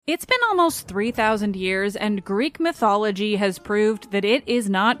It's been almost 3,000 years, and Greek mythology has proved that it is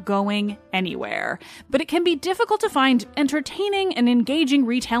not going anywhere. But it can be difficult to find entertaining and engaging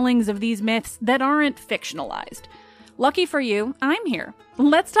retellings of these myths that aren't fictionalized. Lucky for you, I'm here.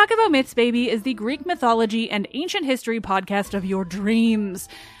 Let's Talk About Myths, Baby is the Greek mythology and ancient history podcast of your dreams.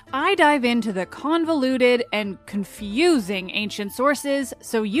 I dive into the convoluted and confusing ancient sources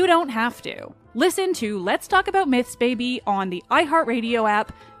so you don't have to. Listen to Let's Talk About Myths, Baby on the iHeartRadio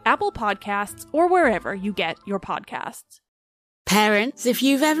app, Apple Podcasts, or wherever you get your podcasts. Parents, if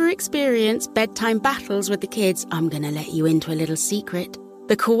you've ever experienced bedtime battles with the kids, I'm going to let you into a little secret.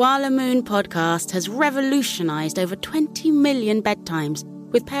 The Koala Moon podcast has revolutionized over 20 million bedtimes,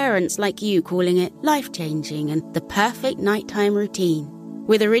 with parents like you calling it life-changing and the perfect nighttime routine.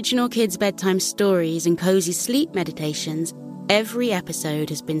 With original kids' bedtime stories and cozy sleep meditations, every episode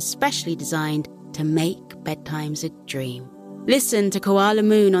has been specially designed to make bedtimes a dream. Listen to Koala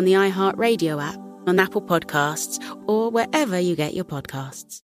Moon on the iHeartRadio app, on Apple Podcasts, or wherever you get your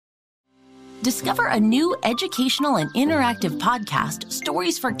podcasts. Discover a new educational and interactive podcast,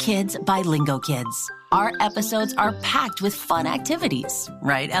 Stories for Kids by Lingo Kids. Our episodes are packed with fun activities.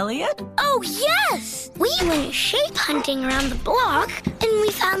 Right, Elliot? Oh, yes! We went shape hunting around the block, and we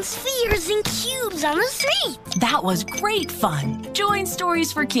found spheres and cubes on the street. That was great fun. Join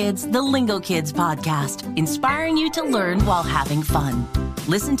Stories for Kids, the Lingo Kids podcast, inspiring you to learn while having fun.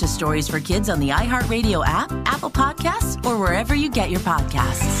 Listen to Stories for Kids on the iHeartRadio app, Apple Podcasts, or wherever you get your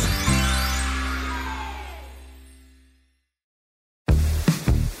podcasts.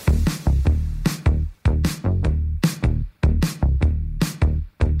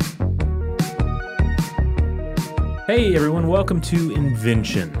 Hey everyone, welcome to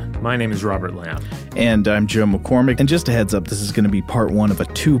Invention. My name is Robert Lamb. And I'm Joe McCormick. And just a heads up, this is going to be part one of a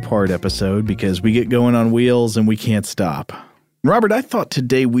two-part episode because we get going on wheels and we can't stop. Robert, I thought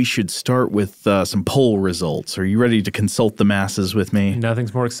today we should start with some poll results. Are you ready to consult the masses with me?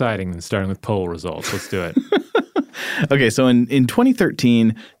 Nothing's more exciting than starting with poll results. Let's do it. Okay, so in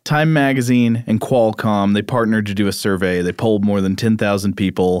 2013, Time Magazine and Qualcomm, they partnered to do a survey. They polled more than 10,000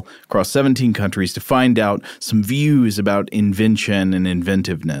 people across 17 countries to find out some views about invention and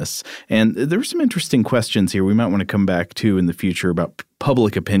inventiveness. And there were some interesting questions here we might want to come back to in the future about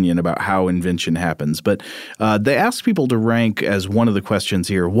public opinion about how invention happens. But they asked people to rank as one of the questions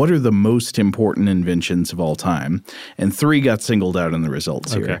here, what are the most important inventions of all time? And 3 got singled out in the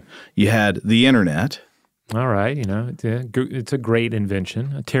results here. Okay. You had the internet. All right, it's a great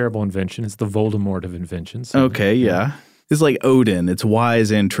invention, a terrible invention. It's the Voldemort of inventions. Okay, yeah. It's like Odin. It's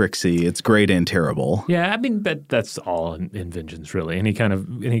wise and tricksy. It's great and terrible. Yeah, I mean, but that's all inventions, really. Any kind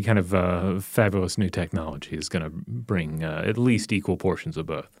of fabulous new technology is going to bring at least equal portions of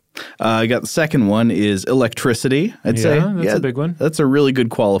both. I got the second one is electricity, I'd say. That's a big one. That's a really good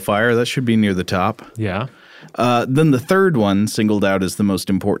qualifier. That should be near the top. Yeah. Then the third one singled out as the most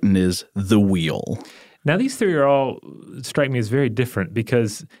important is the wheel. Now, these 3 are all strike me as very different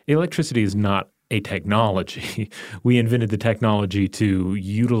because electricity is not a technology. We invented the technology to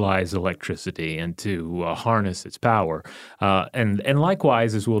utilize electricity and to harness its power. And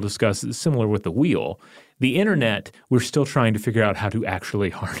likewise, as we'll discuss, similar with the wheel, the internet, we're still trying to figure out how to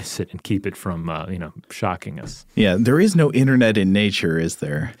actually harness it and keep it from, shocking us. Yeah, there is no internet in nature, is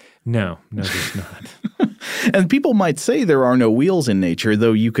there? No, there's not. And people might say there are no wheels in nature,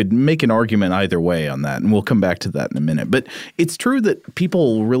 though you could make an argument either way on that, and we'll come back to that in a minute. But it's true that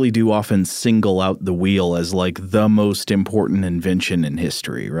people really do often single out the wheel as like the most important invention in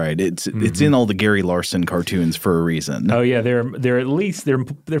history, right? It's in all the Gary Larson cartoons for a reason. Oh yeah, there are at least there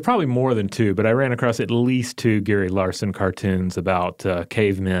are probably more than 2, but I ran across at least 2 Gary Larson cartoons about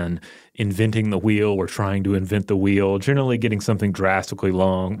cavemen inventing the wheel or trying to invent the wheel, generally getting something drastically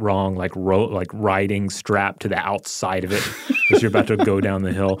wrong, like riding strapped to the outside of it as you're about to go down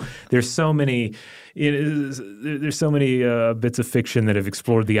the hill. There's so many bits of fiction that have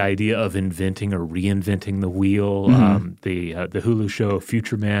explored the idea of inventing or reinventing the wheel. The Hulu show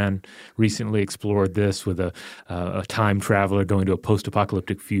Future Man recently explored this with a time traveler going to a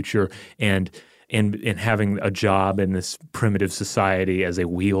post-apocalyptic future and having a job in this primitive society as a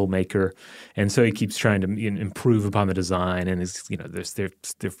wheel maker. And so he keeps trying to improve upon the design, and they're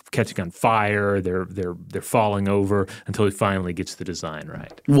catching on fire, they're falling over until he finally gets the design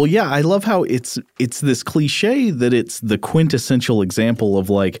right. Well, yeah, I love how it's this cliche that it's the quintessential example of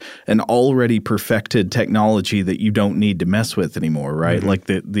like an already perfected technology that you don't need to mess with anymore, right? Mm-hmm. Like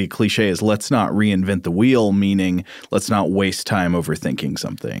the cliche is let's not reinvent the wheel, meaning let's not waste time overthinking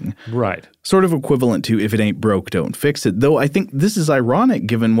something. Right. Sort of equivalent to if it ain't broke, don't fix it. Though I think this is ironic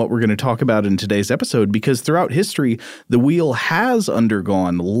given what we're going to talk about in today's episode, because throughout history, the wheel has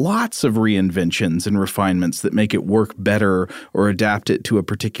undergone lots of reinventions and refinements that make it work better or adapt it to a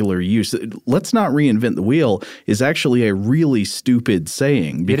particular use. Let's not reinvent the wheel is actually a really stupid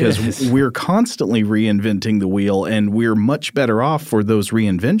saying, because we're constantly reinventing the wheel and we're much better off for those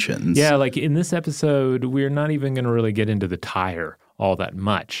reinventions. Yeah, like in this episode, we're not even going to really get into the tire all that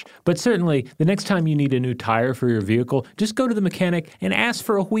much. But certainly, the next time you need a new tire for your vehicle, just go to the mechanic and ask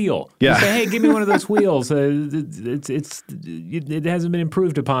for a wheel. Yeah. Say, hey, give me one of those wheels. It hasn't been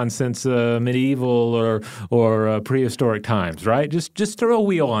improved upon since medieval or prehistoric times, right? Just throw a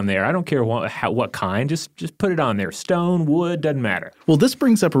wheel on there. I don't care what kind. Just put it on there. Stone, wood, doesn't matter. Well, this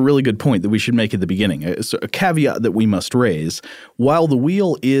brings up a really good point that we should make at the beginning. A caveat that we must raise. While the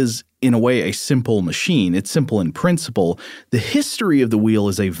wheel is in a way a simple machine, it's simple in principle, the history of the wheel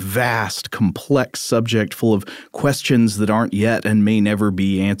is a vast, complex subject full of questions that aren't yet and may never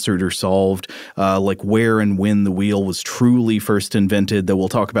be answered or solved, like where and when the wheel was truly first invented, though we'll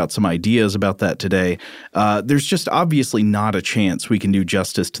talk about some ideas about that today. There's just obviously not a chance we can do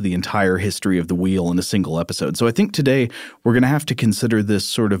justice to the entire history of the wheel in a single episode. So I think today we're going to have to consider this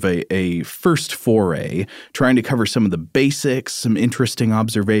sort of a first foray, trying to cover some of the basics, some interesting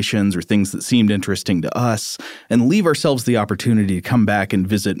observations, or things that seemed interesting to us, and leave ourselves the opportunity to come back and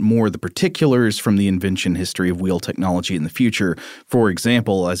visit more of the particulars from the invention history of wheel technology in the future. For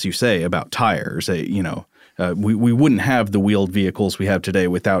example, as you say, about tires, we wouldn't have the wheeled vehicles we have today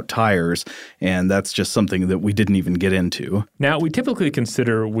without tires, and that's just something that we didn't even get into. Now, we typically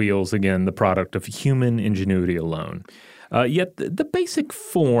consider wheels, again, the product of human ingenuity alone. Yet the basic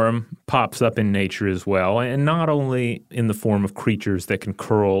form pops up in nature as well, and not only in the form of creatures that can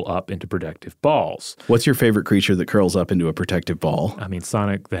curl up into protective balls. What's your favorite creature that curls up into a protective ball? I mean,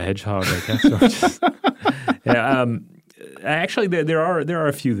 Sonic the Hedgehog, I guess. Yeah, actually, there are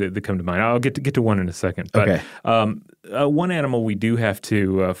a few that come to mind. I'll get to one in a second. But, okay. One animal we do have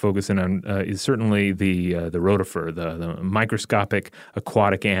to focus in on is certainly the rotifer, the microscopic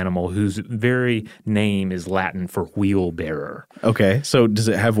aquatic animal whose very name is Latin for wheel bearer. Okay, so does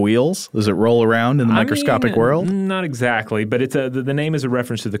it have wheels? Does it roll around in the microscopic world? Not exactly, but it's the name is a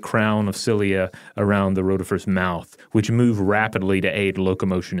reference to the crown of cilia around the rotifer's mouth, which move rapidly to aid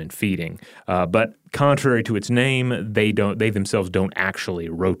locomotion and feeding. But contrary to its name, they themselves don't actually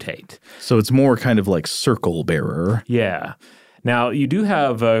rotate. So it's more kind of like circle bearer. Yeah. Now, you do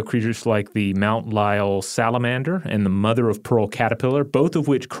have creatures like the Mount Lyell salamander and the mother-of-pearl caterpillar, both of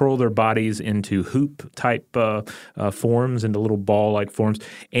which curl their bodies into hoop-type forms, into little ball-like forms,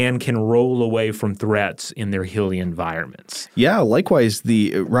 and can roll away from threats in their hilly environments. Yeah, likewise,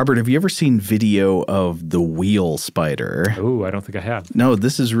 Robert, have you ever seen video of the wheel spider? Oh, I don't think I have. No,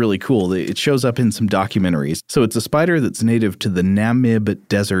 this is really cool. It shows up in some documentaries. So it's a spider that's native to the Namib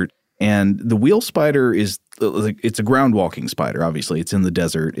Desert. And the wheel spider it's a ground-walking spider, obviously. It's in the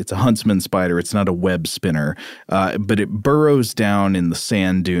desert. It's a huntsman spider. It's not a web spinner. But it burrows down in the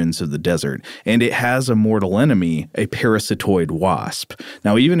sand dunes of the desert. And it has a mortal enemy, a parasitoid wasp.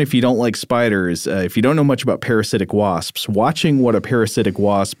 Now, even if you don't like spiders, if you don't know much about parasitic wasps, watching what a parasitic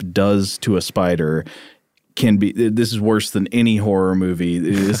wasp does to a spider this is worse than any horror movie.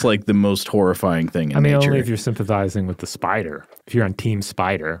 It's like the most horrifying thing in nature. Only if you're sympathizing with the spider. If you're on Team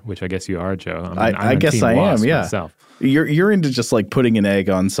Spider, which I guess you are, Joe. I guess I am, yeah. Myself. You're into just like putting an egg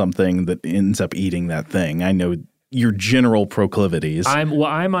on something that ends up eating that thing. I know your general proclivities.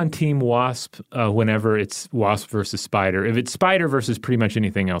 I'm on Team Wasp whenever it's Wasp versus Spider. If it's Spider versus pretty much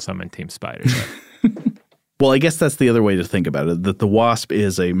anything else, I'm on Team Spider. Well, I guess that's the other way to think about it, that the wasp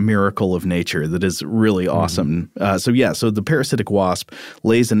is a miracle of nature that is really awesome. So the parasitic wasp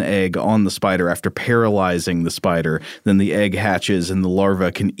lays an egg on the spider after paralyzing the spider. Then the egg hatches and the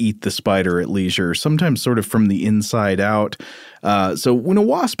larva can eat the spider at leisure, sometimes sort of from the inside out. So when a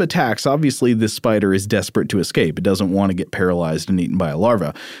wasp attacks, obviously this spider is desperate to escape. It doesn't want to get paralyzed and eaten by a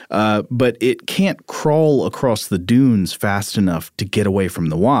larva. But it can't crawl across the dunes fast enough to get away from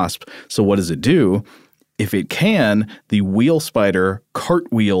the wasp. So what does it do? If it can, the wheel spider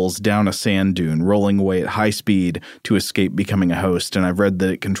cartwheels down a sand dune, rolling away at high speed to escape becoming a host. And I've read that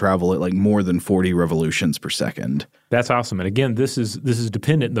it can travel at like more than 40 revolutions per second. That's awesome. And again, this is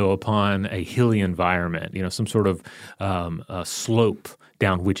dependent, though, upon a hilly environment, some sort of slope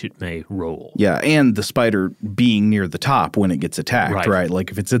down which it may roll. Yeah, and the spider being near the top when it gets attacked, right?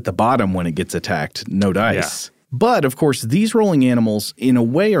 Like if it's at the bottom when it gets attacked, no dice. Yeah. But, of course, these rolling animals, in a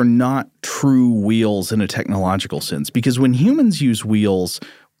way, are not true wheels in a technological sense, because when humans use wheels,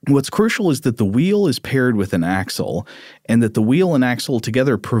 What's crucial is that the wheel is paired with an axle, and that the wheel and axle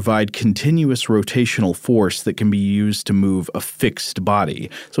together provide continuous rotational force that can be used to move a fixed body.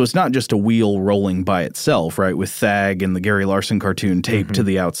 So it's not just a wheel rolling by itself, right, with Thag and the Gary Larson cartoon taped to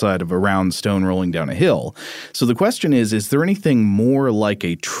the outside of a round stone rolling down a hill. So the question is there anything more like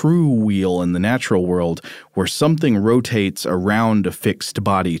a true wheel in the natural world where something rotates around a fixed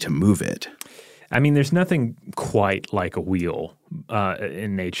body to move it? I mean, there's nothing quite like a wheel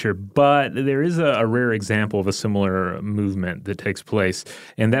in nature, but there is a rare example of a similar movement that takes place,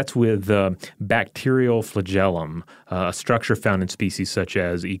 and that's with bacterial flagellum, a structure found in species such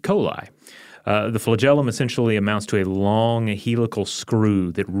as E. coli. The flagellum essentially amounts to a long helical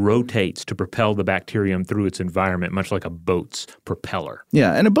screw that rotates to propel the bacterium through its environment, much like a boat's propeller.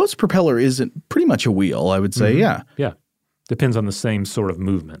 Yeah, and a boat's propeller is pretty much a wheel, I would say, yeah. Yeah, depends on the same sort of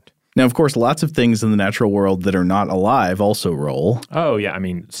movement. Now, of course, lots of things in the natural world that are not alive also roll. Oh, yeah. I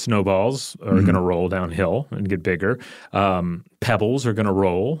mean, snowballs are going to roll downhill and get bigger. Pebbles are going to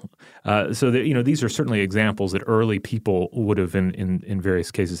roll. So these are certainly examples that early people would have, in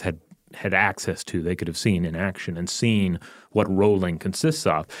various cases, had access to. They could have seen in action and seen what rolling consists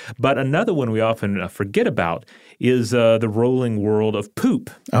of. But another one we often forget about is the rolling world of poop.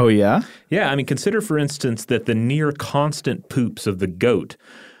 Oh, yeah? Yeah. I mean, consider, for instance, that the near constant poops of the goat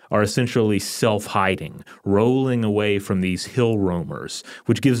are essentially self-hiding, rolling away from these hill roamers,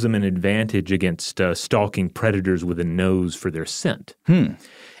 which gives them an advantage against stalking predators with a nose for their scent. And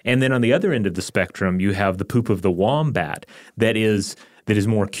then on the other end of the spectrum, you have the poop of the wombat that is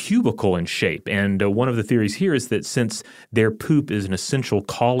more cubical in shape. And one of the theories here is that since their poop is an essential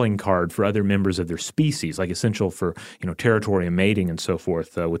calling card for other members of their species, like essential for territory and mating and so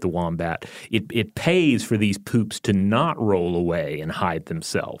forth with the wombat, it pays for these poops to not roll away and hide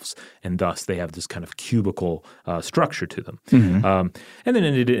themselves. And thus they have this kind of cubical structure to them. And then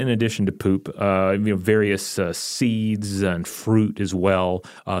in addition to poop, various seeds and fruit as well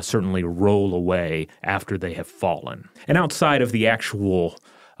certainly roll away after they have fallen. And outside of the actual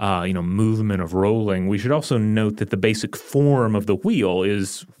movement of rolling, we should also note that the basic form of the wheel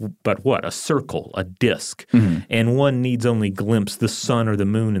is but what? A circle, a disc. And one needs only glimpse the sun or the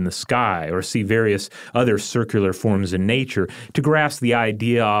moon in the sky or see various other circular forms in nature to grasp the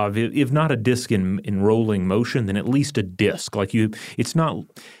idea of, if not a disc in rolling motion, then at least a disc. Its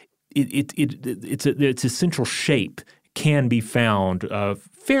essential shape can be found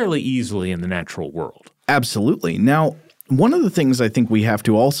fairly easily in the natural world. Absolutely. Now, one of the things I think we have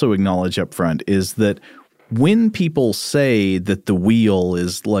to also acknowledge up front is that when people say that the wheel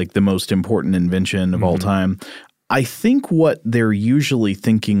is like the most important invention of all time, I think what they're usually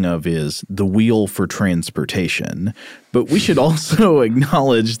thinking of is the wheel for transportation. But we should also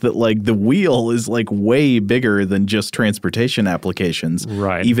acknowledge that the wheel is way bigger than just transportation applications,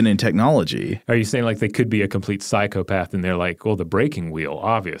 right? Even in technology. Are you saying they could be a complete psychopath and they're the braking wheel,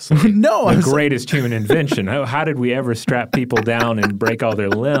 obviously. No. The greatest human invention. How did we ever strap people down and break all their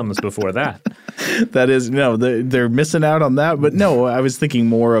limbs before that? That is, no, they're missing out on that. But no, I was thinking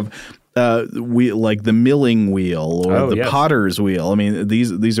more of the milling wheel or potter's wheel. I mean,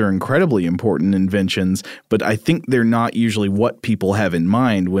 these are incredibly important inventions, but I think they're not usually what people have in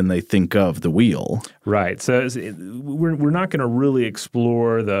mind when they think of the wheel. Right. So we're not going to really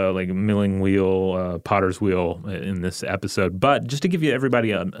explore the milling wheel, potter's wheel in this episode, but just to give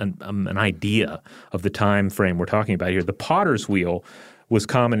everybody an idea of the time frame we're talking about here, the potter's wheel was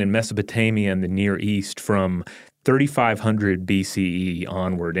common in Mesopotamia and the Near East from 3500 BCE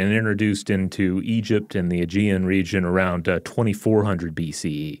onward and introduced into Egypt and the Aegean region around 2400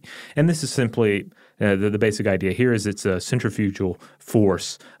 BCE. And this is simply the basic idea here is it's a centrifugal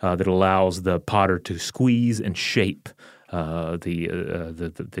force that allows the potter to squeeze and shape the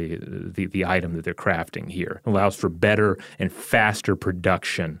item that they're crafting here. It allows for better and faster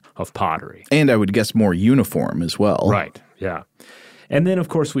production of pottery. And I would guess more uniform as well. Right, yeah. And then, of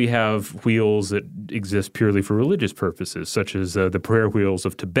course, we have wheels that exist purely for religious purposes, such as the prayer wheels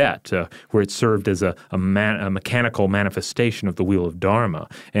of Tibet, where it served as a mechanical manifestation of the wheel of Dharma.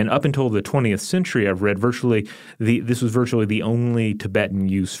 And up until the 20th century, I've read this was virtually the only Tibetan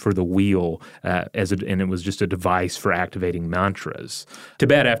use for the wheel, and it was just a device for activating mantras.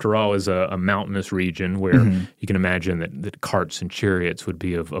 Tibet, after all, is a mountainous region where you can imagine that carts and chariots would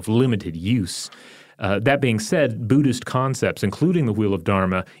be of limited use. That being said, Buddhist concepts, including the Wheel of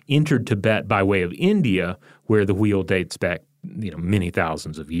Dharma, entered Tibet by way of India, where the wheel dates back many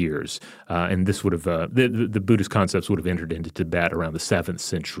thousands of years. And this would have the Buddhist concepts would have entered into Tibet around the 7th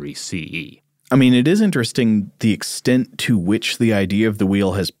century CE. I mean, it is interesting the extent to which the idea of the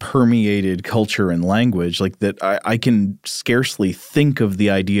wheel has permeated culture and language, like that I can scarcely think of the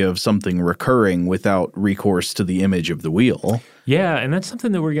idea of something recurring without recourse to the image of the wheel. Yeah, and that's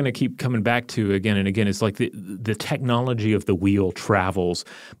something that we're going to keep coming back to again and again. It's like the technology of the wheel travels,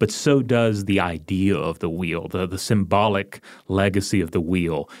 but so does the idea of the wheel, the symbolic legacy of the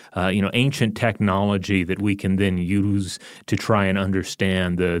wheel. Ancient technology that we can then use to try and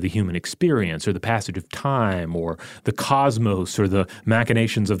understand the human experience or the passage of time or the cosmos or the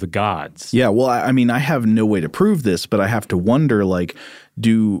machinations of the gods. Yeah, well, I mean, I have no way to prove this, but I have to wonder, like,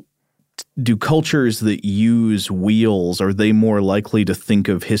 do cultures that use wheels, are they more likely to think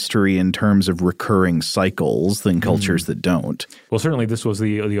of history in terms of recurring cycles than cultures that don't? Well, certainly this was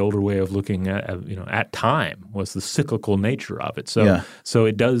the older way of looking at time, was the cyclical nature of it. So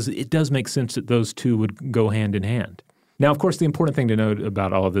it does make sense that those two would go hand in hand. Now, of course, the important thing to note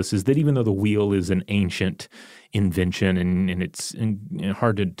about all of this is that even though the wheel is an ancient invention and it's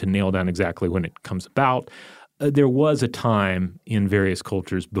hard to nail down exactly when it comes about, there was a time in various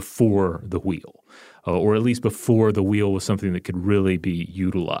cultures before the wheel, or at least before the wheel was something that could really be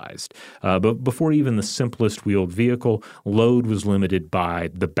utilized. But before even the simplest wheeled vehicle, load was limited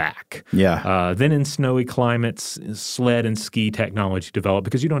by the back. Yeah. Then in snowy climates, sled and ski technology developed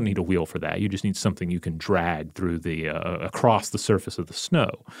because you don't need a wheel for that. You just need something you can drag through across the surface of the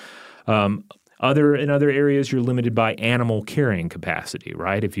snow. In other areas, you're limited by animal carrying capacity,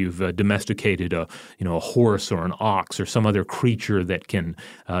 right? If you've domesticated a horse or an ox or some other creature that can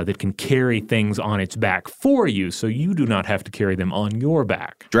carry things on its back for you, so you do not have to carry them on your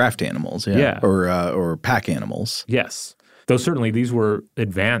back. Draft animals, yeah. Or pack animals. Yes. Though certainly these were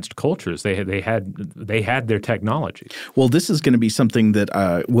advanced cultures. They had their technology. Well, this is going to be something that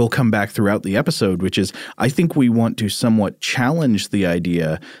will come back throughout the episode, which is I think we want to somewhat challenge the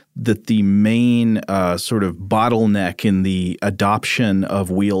idea that the main sort of bottleneck in the adoption of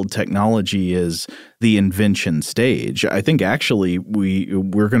wheeled technology is the invention stage. I think actually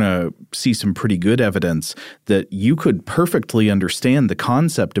we're going to see some pretty good evidence that you could perfectly understand the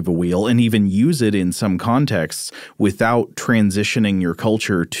concept of a wheel and even use it in some contexts without transitioning your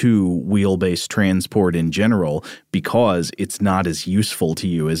culture to wheel-based transport in general, because it's not as useful to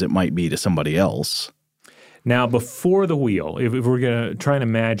you as it might be to somebody else. Now, before the wheel, if we're going to try and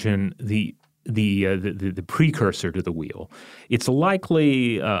imagine the precursor to the wheel, it's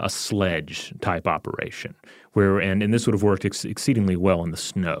likely a sledge type operation and this would have worked exceedingly well in the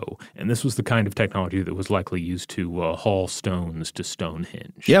snow. And this was the kind of technology that was likely used to haul stones to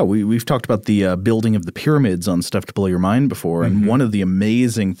Stonehenge. Yeah, we've talked about the building of the pyramids on Stuff to Blow Your Mind before. And one of the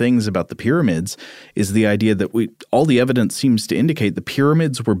amazing things about the pyramids is the idea that all the evidence seems to indicate the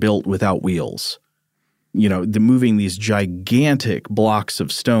pyramids were built without wheels. Moving these gigantic blocks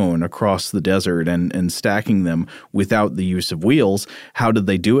of stone across the desert and stacking them without the use of wheels. How did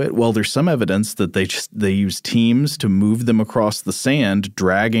they do it? Well, there's some evidence that they use teams to move them across the sand,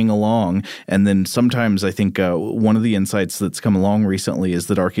 dragging along. And then sometimes I think one of the insights that's come along recently is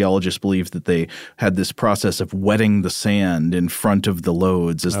that archaeologists believe that they had this process of wetting the sand in front of the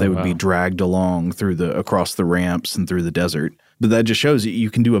loads as they would be dragged along across the ramps and through the desert. But that just shows you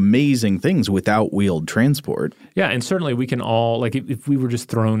can do amazing things without wheeled transport. Yeah, and certainly we can all, like if we were just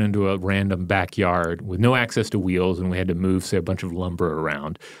thrown into a random backyard with no access to wheels and we had to move, say, a bunch of lumber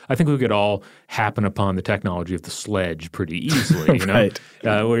around, I think we could all happen upon the technology of the sledge pretty easily, Right.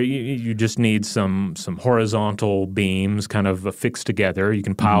 Where you just need some horizontal beams kind of affixed together. You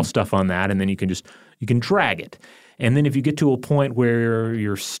can pile stuff on that, and then you can drag it. And then if you get to a point where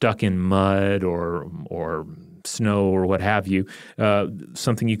you're stuck in mud or snow or what have you,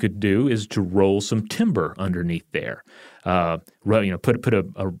 something you could do is to roll some timber underneath there. Put a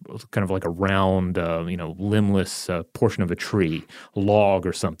kind of like a round, limbless portion of a tree, log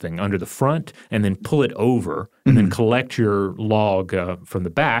or something under the front, and then pull it over, and then collect your log from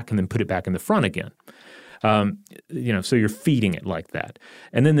the back, and then put it back in the front again. So you're feeding it like that.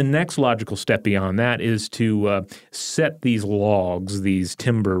 And then the next logical step beyond that is to set these logs, these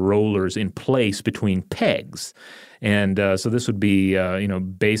timber rollers, in place between pegs. And so this would be,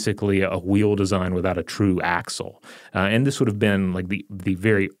 basically a wheel design without a true axle. And this would have been like the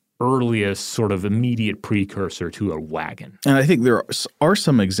very earliest sort of immediate precursor to a wagon. And I think there are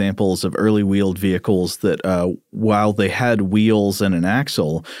some examples of early wheeled vehicles that while they had wheels and an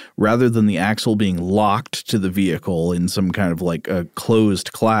axle, rather than the axle being locked to the vehicle in some kind of like a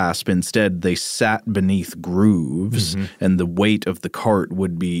closed clasp, instead they sat beneath grooves, and the weight of the cart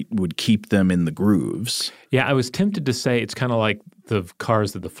would keep them in the grooves. Yeah, I was tempted to say it's kind of like the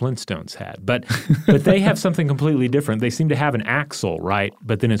cars that the Flintstones had, but they have something completely different. They seem to have an axle, right?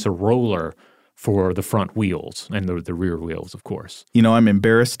 But then it's a roller for the front wheels and the rear wheels, of course. You know, I'm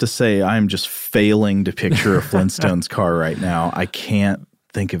embarrassed to say I'm just failing to picture a Flintstones car right now. I can't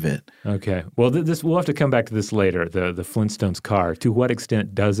think of it. Okay. Well, we'll have to come back to this later, the Flintstones car. To what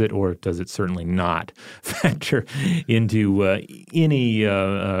extent does it or does it certainly not factor into any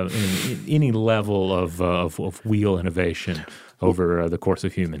level of wheel innovation over the course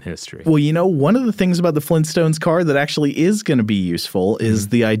of human history? Well, you know, one of the things about the Flintstones car that actually is going to be useful is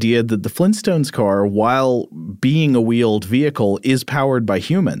the idea that the Flintstones car, while being a wheeled vehicle, is powered by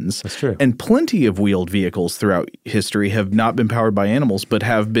humans. That's true. And plenty of wheeled vehicles throughout history have not been powered by animals, but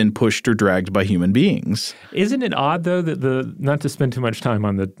have been pushed or dragged by human beings. Isn't it odd, though, that not to spend too much time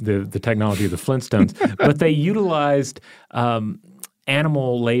on the technology of the Flintstones, but they utilized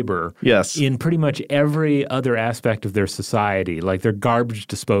animal labor in pretty much every other aspect of their society. Like their garbage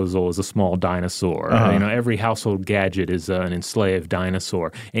disposal is a small dinosaur. Every household gadget is an enslaved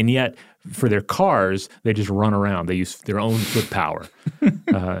dinosaur. And yet, for their cars, they just run around. They use their own foot power.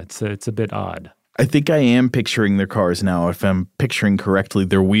 It's a bit odd. I think I am picturing their cars now. If I'm picturing correctly,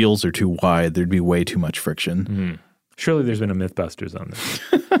 their wheels are too wide. There'd be way too much friction. Surely there's been a Mythbusters on this.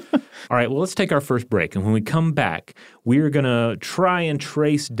 All right, well, let's take our first break. And when we come back, we're going to try and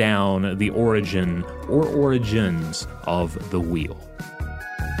trace down the origin or origins of the wheel.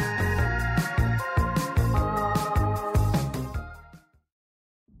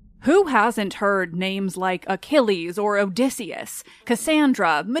 Who hasn't heard names like Achilles or Odysseus,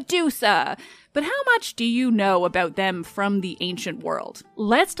 Cassandra, Medusa? But how much do you know about them from the ancient world?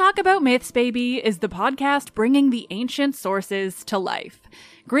 Let's Talk About Myths, Baby is the podcast bringing the ancient sources to life.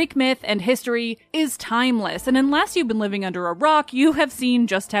 Greek myth and history is timeless, and unless you've been living under a rock, you have seen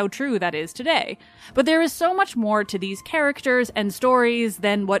just how true that is today. But there is so much more to these characters and stories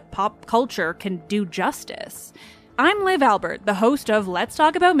than what pop culture can do justice. I'm Liv Albert, the host of Let's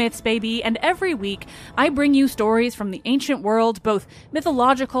Talk About Myths, Baby, and every week I bring you stories from the ancient world, both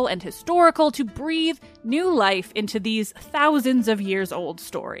mythological and historical, to breathe new life into these thousands of years old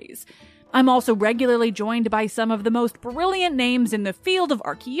stories. I'm also regularly joined by some of the most brilliant names in the field of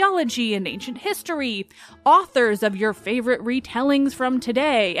archaeology and ancient history, authors of your favorite retellings from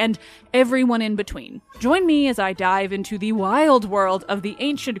today, and everyone in between. Join me as I dive into the wild world of the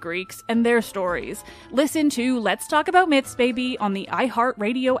ancient Greeks and their stories. Listen to Let's Talk About Myths, Baby on the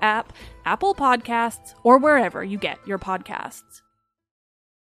iHeartRadio app, Apple Podcasts, or wherever you get your podcasts.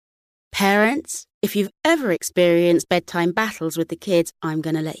 Parents, if you've ever experienced bedtime battles with the kids, I'm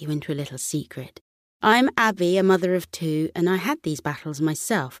going to let you into a little secret. I'm Abby, a mother of 2, and I had these battles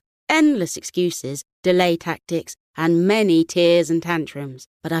myself. Endless excuses, delay tactics, and many tears and tantrums.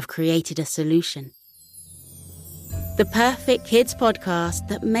 But I've created a solution. The perfect kids podcast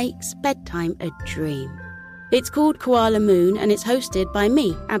that makes bedtime a dream. It's called Koala Moon, and it's hosted by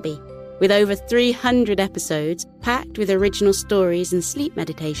me, Abby. With over 300 episodes, packed with original stories and sleep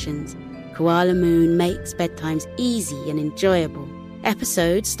meditations, Koala Moon makes bedtimes easy and enjoyable.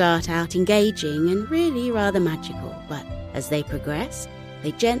 Episodes start out engaging and really rather magical, but as they progress,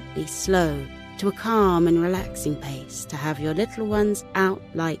 they gently slow to a calm and relaxing pace to have your little ones out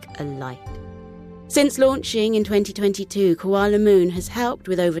like a light. Since launching in 2022, Koala Moon has helped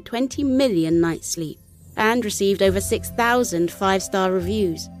with over 20 million nights' sleep and received over 6,000 5-star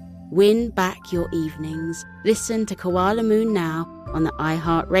reviews. Win back your evenings. Listen to Koala Moon now on the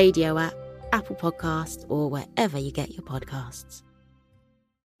iHeartRadio app, Apple Podcasts, or wherever you get your podcasts.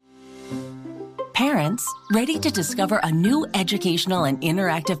 Parents, ready to discover a new educational and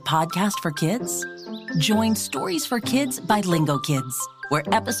interactive podcast for kids? Join Stories for Kids by Lingo Kids, where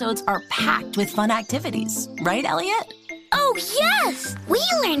episodes are packed with fun activities. Right, Elliot? Oh, yes! We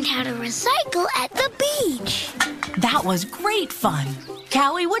learned how to recycle at the beach. That was great fun.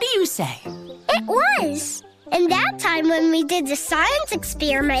 Callie, what do you say? It was. And that time when we did the science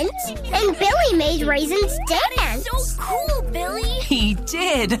experiments and Billy made raisins dance. So cool, Billy. He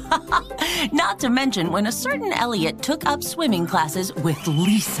did. Not to mention when a certain Elliot took up swimming classes with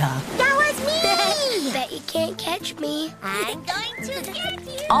Lisa. That was me. Bet you can't catch me. I'm going to get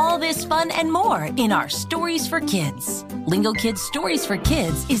you. All this fun and more in our Stories for Kids. Lingo Kids Stories for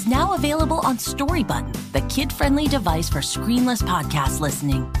Kids is now available on Storybutton, the kid-friendly device for screenless podcast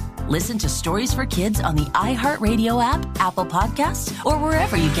listening. Listen to Stories for Kids on the iHeartRadio app, Apple Podcasts, or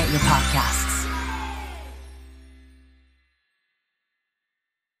wherever you get your podcasts.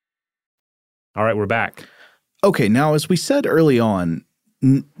 All right, we're back. Okay, now as we said early on,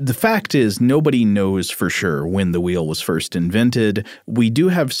 The fact is, nobody knows for sure when the wheel was first invented. We do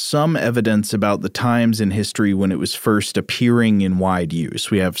have some evidence about the times in history when it was first appearing in wide use.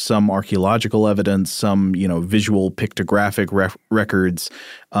 We have some archaeological evidence, some, visual pictographic records.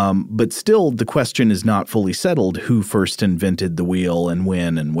 But still, the question is not fully settled who first invented the wheel and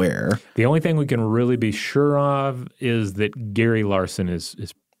when and where. The only thing we can really be sure of is that Gary Larson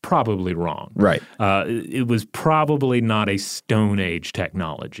is probably wrong. Right. It was probably not a Stone Age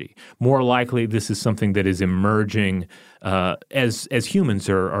technology. More likely, this is something that is emerging as humans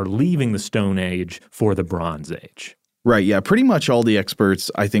are leaving the Stone Age for the Bronze Age. Right, yeah. Pretty much all the experts,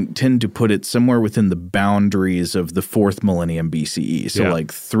 I think, tend to put it somewhere within the boundaries of the 4th millennium BCE. So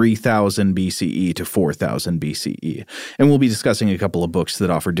like 3000 BCE to 4000 BCE. And we'll be discussing a couple of books that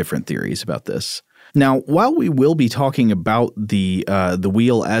offer different theories about this. Now, while we will be talking about the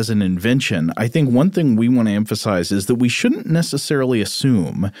wheel as an invention, I think one thing we want to emphasize is that we shouldn't necessarily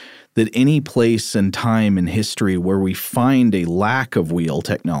assume that any place and time in history where we find a lack of wheel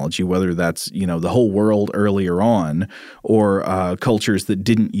technology, whether that's, the whole world earlier on or cultures that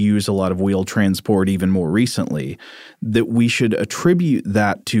didn't use a lot of wheel transport even more recently, that we should attribute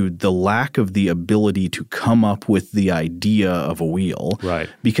that to the lack of the ability to come up with the idea of a wheel. Right.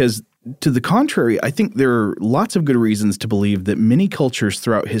 Because to the contrary, I think there are lots of good reasons to believe that many cultures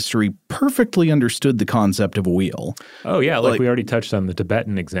throughout history perfectly understood the concept of a wheel. Oh, yeah. Like we already touched on the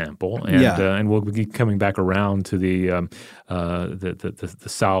Tibetan example. And, and we'll be coming back around to the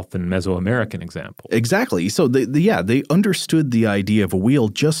South and Mesoamerican example. Exactly. So, they understood the idea of a wheel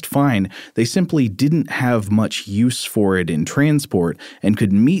just fine. They simply didn't have much use for it in transport and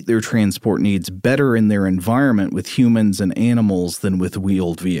could meet their transport needs better in their environment with humans and animals than with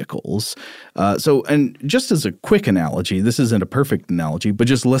wheeled vehicles. And just as a quick analogy, this isn't a perfect analogy, but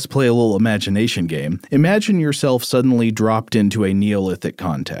just let's play a little imagination game. Imagine yourself suddenly dropped into a Neolithic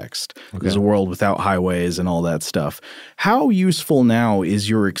context. Okay. There's a world without highways and all that stuff. How useful now is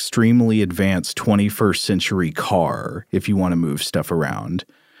your extremely advanced 21st century car if you want to move stuff around?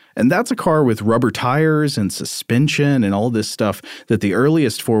 And that's a car with rubber tires and suspension and all this stuff that the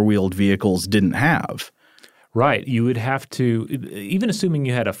earliest four-wheeled vehicles didn't have. Right. You would have to, even assuming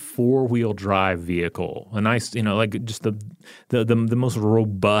you had a four-wheel drive vehicle, a nice, like just the most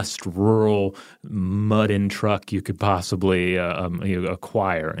robust rural mud-in truck you could possibly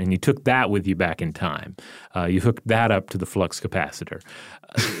acquire, and you took that with you back in time. You hooked that up to the flux capacitor.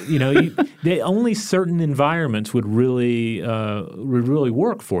 Only certain environments would really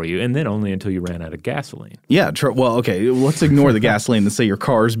work for you, and then only until you ran out of gasoline. Yeah. Well, okay. Let's ignore the gasoline and say your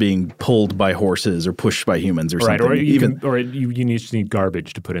car's being pulled by horses or pushed by humans or something. Right. Or you just need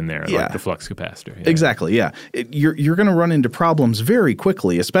garbage to put in there, like the flux capacitor. Yeah. Exactly. Yeah. You're going to run into problems very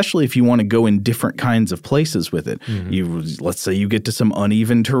quickly, especially if you want to go in different kinds of places with it. Mm-hmm. Let's say you get to some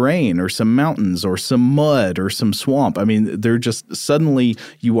uneven terrain or some mountains or some mud or some swamp. I mean, they're just suddenly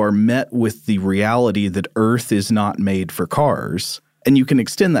you are met with the reality that Earth is not made for cars. And you can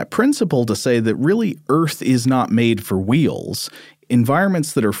extend that principle to say that really Earth is not made for wheels.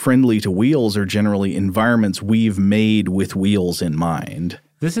 Environments that are friendly to wheels are generally environments we've made with wheels in mind.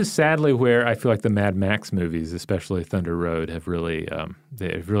 This is sadly where I feel like the Mad Max movies, especially Thunder Road, have really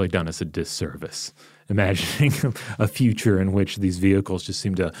done us a disservice, imagining a future in which these vehicles just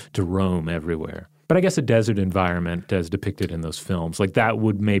seem to roam everywhere. But I guess a desert environment, as depicted in those films, like that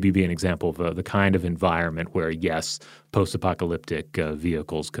would maybe be an example of the kind of environment where, yes, post-apocalyptic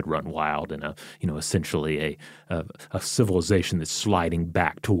vehicles could run wild in essentially a civilization that's sliding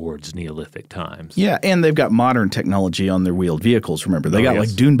back towards Neolithic times. Yeah, and they've got modern technology on their wheeled vehicles. Remember, they got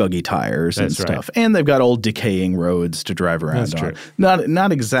like dune buggy tires and stuff, and they've got old decaying roads to drive around on.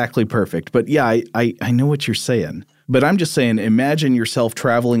 Not exactly perfect, but yeah, I know what you're saying. But I'm just saying, imagine yourself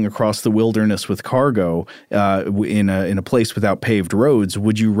traveling across the wilderness with cargo in a place without paved roads.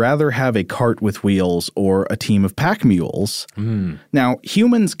 Would you rather have a cart with wheels or a team of pack mules? Mm. Now,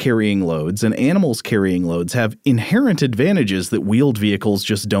 humans carrying loads and animals carrying loads have inherent advantages that wheeled vehicles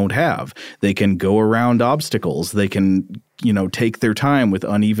just don't have. They can go around obstacles. They can take their time with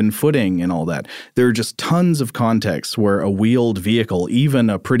uneven footing and all that. There are just tons of contexts where a wheeled vehicle, even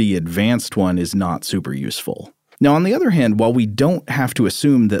a pretty advanced one, is not super useful. Now, on the other hand, while we don't have to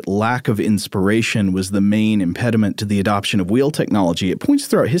assume that lack of inspiration was the main impediment to the adoption of wheel technology, at points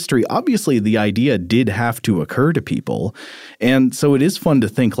throughout history, obviously the idea did have to occur to people. And so it is fun to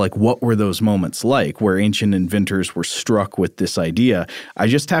think, like, what were those moments like where ancient inventors were struck with this idea? I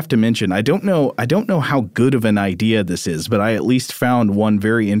just have to mention, I don't know how good of an idea this is, but I at least found one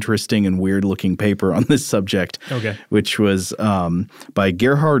very interesting and weird-looking paper on this subject, which was by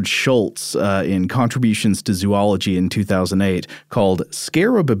Gerhard Schultz in Contributions to Zoology Psychology in 2008 called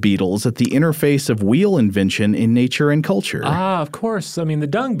Scarab Beetles at the Interface of Wheel Invention in Nature and Culture. Ah, of course. I mean, the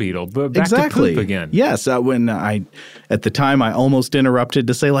dung beetle, but back to poop again. Yes. At the time, I almost interrupted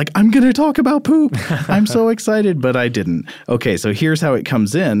to say, I'm going to talk about poop. I'm so excited, but I didn't. Okay, so here's how it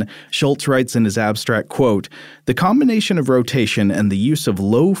comes in. Schultz writes in his abstract, quote, "The combination of rotation and the use of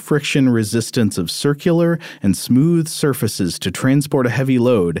low friction resistance of circular and smooth surfaces to transport a heavy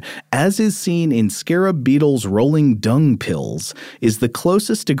load, as is seen in scarab beetles rolling dung pills, is the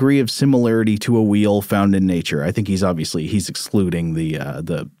closest degree of similarity to a wheel found in nature." I think he's excluding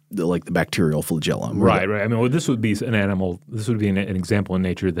the bacterial flagellum. Right. I mean, this would be an animal. This would be an example in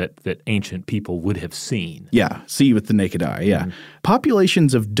nature that ancient people would have seen. Yeah, see with the naked eye. Yeah,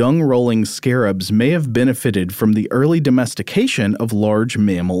 populations of dung-rolling scarabs may have benefited from the early domestication of large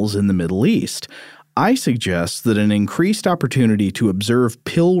mammals in the Middle East. I suggest that an increased opportunity to observe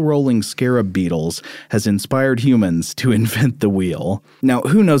pill-rolling scarab beetles has inspired humans to invent the wheel. Now,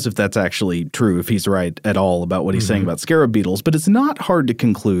 who knows if that's actually true, if he's right at all about what he's saying about scarab beetles, but it's not hard to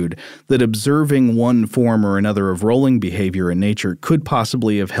conclude that observing one form or another of rolling behavior in nature could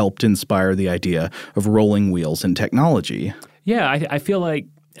possibly have helped inspire the idea of rolling wheels in technology. Yeah, I feel like,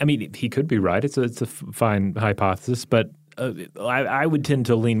 I mean, he could be right. It's a fine hypothesis, but I would tend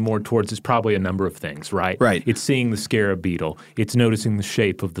to lean more towards it's probably a number of things, right? Right. It's seeing the scarab beetle. It's noticing the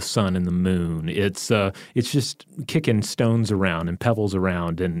shape of the sun and the moon. It's just kicking stones around and pebbles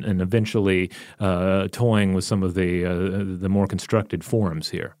around and eventually toying with some of the more constructed forms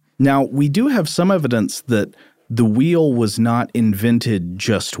here. Now, we do have some evidence that the wheel was not invented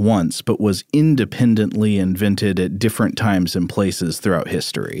just once, but was independently invented at different times and places throughout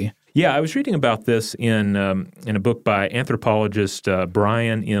history. Yeah, I was reading about this in a book by anthropologist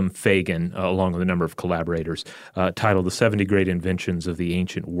Brian M. Fagan, along with a number of collaborators, titled The 70 Great Inventions of the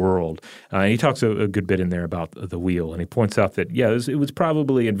Ancient World. And he talks a good bit in there about the wheel, and he points out that, it was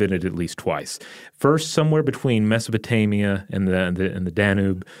probably invented at least twice. First, somewhere between Mesopotamia and the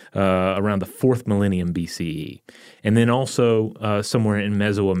Danube around the 4th millennium BCE. And then also somewhere in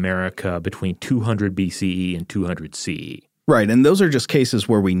Mesoamerica between 200 BCE and 200 CE. Right, and those are just cases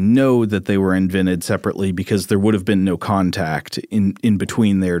where we know that they were invented separately because there would have been no contact in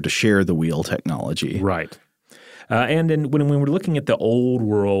between there to share the wheel technology. Right. And when we're looking at the old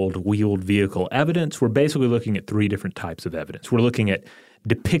world wheeled vehicle evidence, we're basically looking at 3 different types of evidence. We're looking at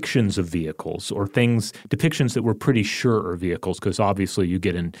depictions of vehicles or depictions that we're pretty sure are vehicles, because obviously you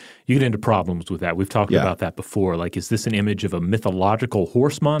get into problems with that. We've talked about that before. Like, is this an image of a mythological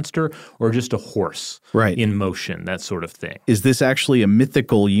horse monster or just a horse in motion, that sort of thing? Is this actually a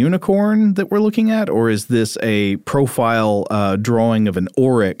mythical unicorn that we're looking at, or is this a profile drawing of an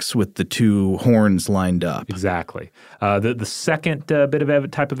oryx with the 2 horns lined up? Exactly. The second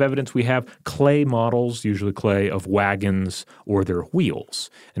type of evidence we have, clay models, usually clay of wagons or their wheels.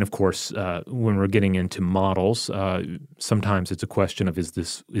 And of course, when we're getting into models, sometimes it's a question of is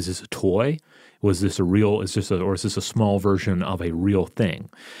this a toy? Is this a small version of a real thing?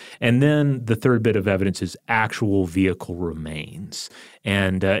 And then the third bit of evidence is actual vehicle remains.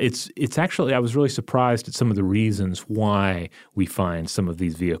 And it's actually, I was really surprised at some of the reasons why we find some of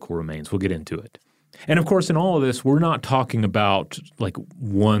these vehicle remains. We'll get into it. And of course, in all of this, we're not talking about like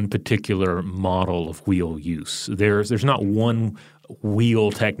one particular model of wheel use. There's not one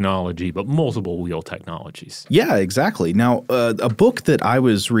wheel technology, but multiple wheel technologies. Yeah, exactly. Now, a book that I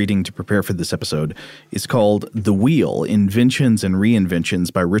was reading to prepare for this episode is called The Wheel, Inventions and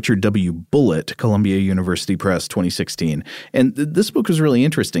Reinventions by Richard W. Bullitt, Columbia University Press, 2016. And this book is really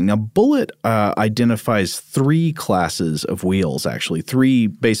interesting. Now, Bullitt identifies 3 classes of wheels, actually, 3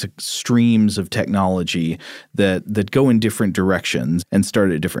 basic streams of technology that go in different directions and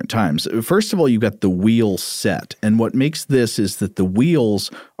start at different times. First of all, you've got the wheel set. And what makes this is that the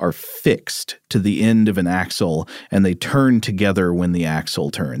wheels are fixed to the end of an axle and they turn together when the axle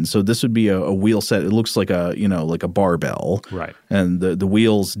turns. So this would be a wheel set. It looks like a barbell. Right. And the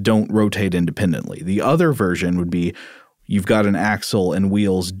wheels don't rotate independently. The other version would be you've got an axle and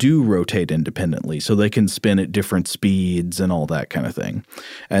wheels do rotate independently, so they can spin at different speeds and all that kind of thing.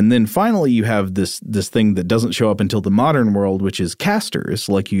 And then finally, you have this thing that doesn't show up until the modern world, which is casters,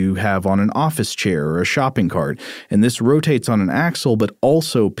 like you have on an office chair or a shopping cart. And this rotates on an axle, but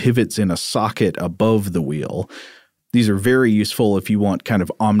also pivots in a socket above the wheel. These are very useful if you want kind of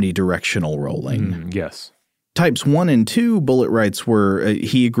omnidirectional rolling. Yes. Types 1 and 2, Bullitt writes,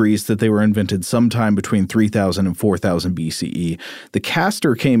 he agrees that they were invented sometime between 3000 and 4000 BCE. The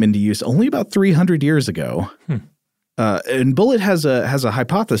caster came into use only about 300 years ago. And Bullitt has a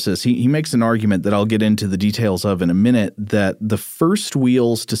hypothesis. He makes an argument that I'll get into the details of in a minute, that the first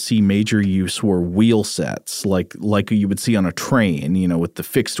wheels to see major use were wheel sets, like you would see on a train, with the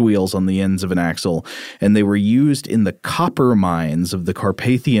fixed wheels on the ends of an axle. And they were used in the copper mines of the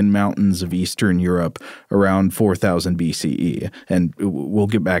Carpathian Mountains of Eastern Europe around 4000 BCE. And we'll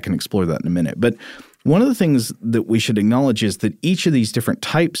get back and explore that in a minute. But one of the things that we should acknowledge is that each of these different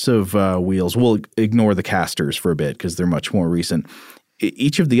types of wheels, we'll ignore the casters for a bit because they're much more recent.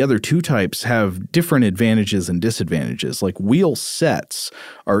 Each of the other two types have different advantages and disadvantages. Like wheel sets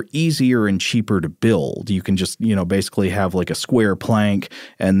are easier and cheaper to build. You can just, basically have like a square plank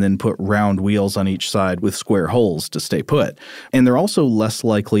and then put round wheels on each side with square holes to stay put. And they're also less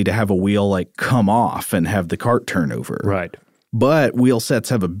likely to have a wheel like come off and have the cart turn over. Right. But wheel sets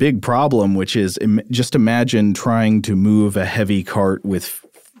have a big problem, which is just imagine trying to move a heavy cart with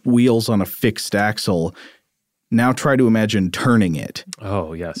wheels on a fixed axle. Now try to imagine turning it.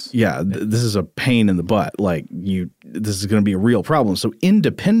 Oh, yes. Yeah, this is a pain in the butt. This is going to be a real problem. So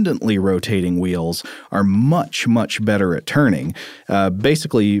independently rotating wheels are much, much better at turning,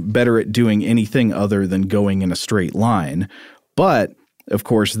 basically better at doing anything other than going in a straight line. But of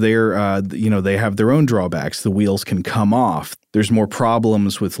course, they have their own drawbacks. The wheels can come off. There's more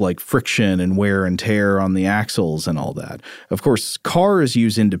problems with like friction and wear and tear on the axles and all that. Of course, cars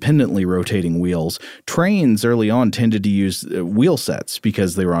use independently rotating wheels. Trains early on tended to use wheel sets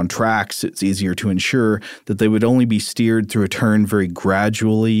because they were on tracks. It's easier to ensure that they would only be steered through a turn very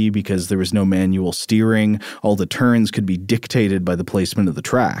gradually because there was no manual steering. All the turns could be dictated by the placement of the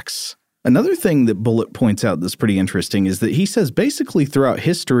tracks. Another thing that Bullitt points out that's pretty interesting is that he says basically throughout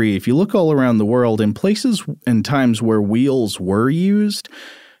history, if you look all around the world, in places and times where wheels were used,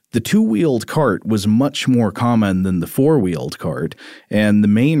 the two-wheeled cart was much more common than the four-wheeled cart. And the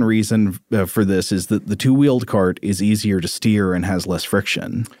main reason for this is that the two-wheeled cart is easier to steer and has less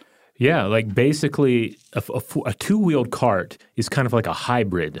friction. Yeah, like basically a two-wheeled cart is kind of like a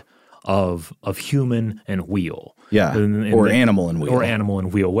hybrid of human and wheel. Yeah, or animal and wheel. Or animal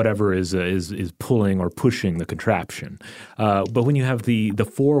and wheel, whatever is pulling or pushing the contraption. But when you have the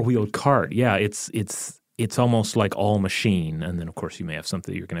four-wheeled cart, yeah, it's almost like all machine. And then, of course, you're going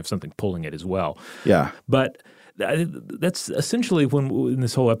to have something pulling it as well. Yeah. But that's essentially in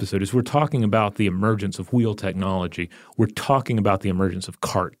this whole episode is we're talking about the emergence of wheel technology. We're talking about the emergence of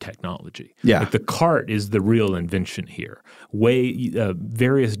cart technology. Yeah. Like the cart is the real invention here.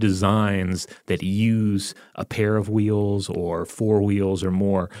 Various designs that use a pair of wheels or four wheels or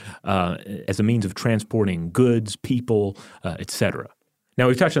more as a means of transporting goods, people, etc. Now,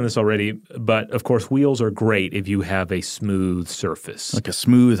 we've touched on this already, but of course, wheels are great if you have a smooth surface. Like a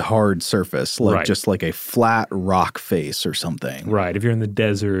smooth, hard surface, right. Just like a flat rock face or something. Right. If you're in the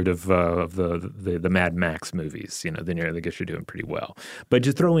desert of the Mad Max movies, then I guess you're doing pretty well. But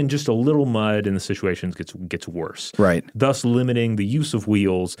just throw in just a little mud and the situation gets worse. Right. Thus limiting the use of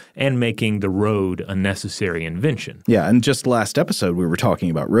wheels and making the road a necessary invention. Yeah, and just last episode we were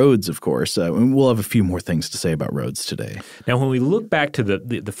talking about roads, of course. And we'll have a few more things to say about roads today. Now, when we look back to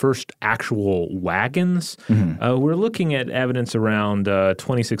the first actual wagons, we're looking at evidence around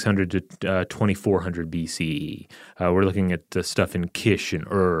 2600 to 2400 BCE. We're looking at stuff in Kish and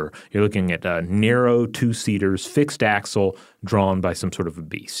Ur. You're looking at narrow two-seaters, fixed axle, drawn by some sort of a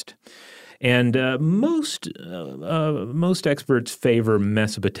beast. And most experts favor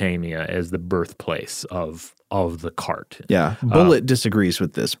Mesopotamia as the birthplace of the cart. Yeah, Bullitt disagrees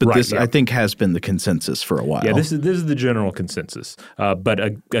with this, but right, this yeah. I think has been the consensus for a while. Yeah, this is the general consensus. But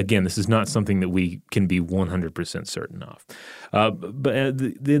again, this is not something that we can be 100% certain of. But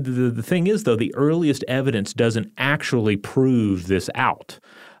the thing is, though, the earliest evidence doesn't actually prove this out.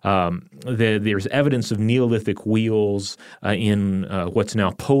 There's evidence of Neolithic wheels in what's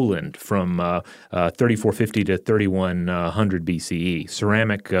now Poland from 3450 to 3100 BCE,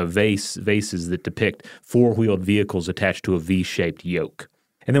 ceramic vases that depict four-wheeled vehicles attached to a V-shaped yoke.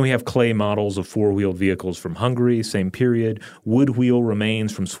 And then we have clay models of four-wheeled vehicles from Hungary, same period, wood wheel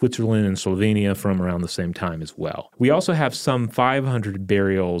remains from Switzerland and Slovenia from around the same time as well. We also have some 500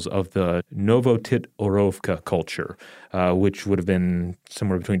 burials of the Novotitorovka culture, which would have been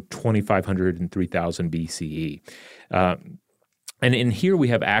somewhere between 2500 and 3000 BCE. And here we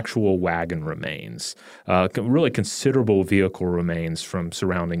have actual wagon remains, really considerable vehicle remains from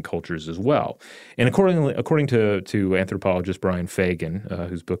surrounding cultures as well. And according to anthropologist Brian Fagan,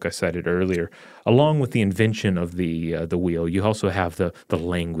 whose book I cited earlier, along with the invention of the wheel, you also have the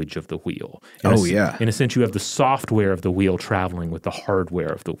language of the wheel. In a sense, you have the software of the wheel traveling with the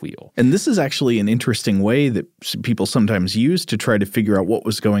hardware of the wheel. And this is actually an interesting way that people sometimes use to try to figure out what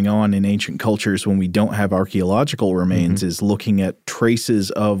was going on in ancient cultures when we don't have archaeological remains, is looking at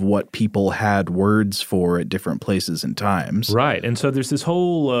traces of what people had words for at different places and times. Right, and so there's this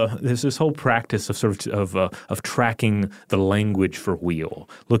whole practice of sort of tracking the language for wheel,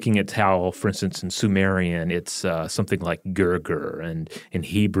 looking at how, for instance, in Sumerian it's something like Gerger, and in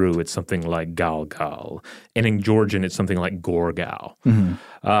Hebrew it's something like Galgal, and in Georgian it's something like Gorgal.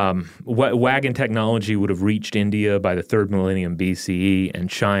 Wagon technology would have reached India by the 3rd millennium BCE and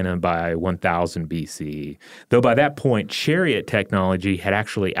China by 1000 BCE, though by that point chariot technology had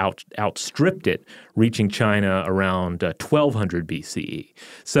actually outstripped it, reaching China around 1200 BCE.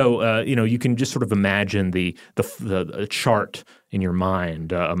 So you can just sort of imagine the chart in your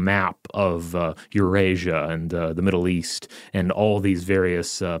mind, a map of Eurasia and the Middle East and all these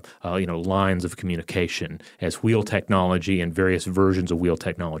various lines of communication as wheel technology and various versions of wheel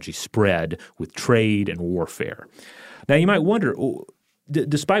technology spread with trade and warfare. Now you might wonder,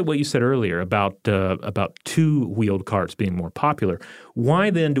 despite what you said earlier about two-wheeled carts being more popular, why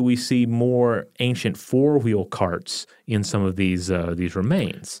then do we see more ancient four-wheel carts in some of these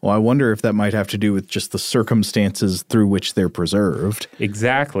remains? Well, I wonder if that might have to do with just the circumstances through which they're preserved.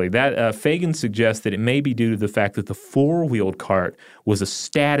 Exactly. That Fagan suggests that it may be due to the fact that the four-wheeled cart was a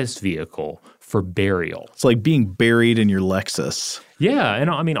status vehicle for burial. It's like being buried in your Lexus. Yeah,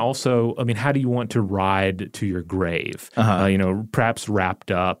 and also, how do you want to ride to your grave? Perhaps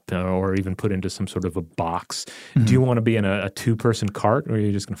wrapped up or even put into some sort of a box. Do you want to be in a two-person cart, or are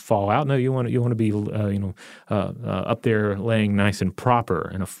you just going to fall out? No, you want to be up there laying nice and proper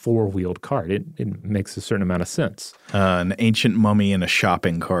in a four-wheeled cart. It makes a certain amount of sense. An ancient mummy in a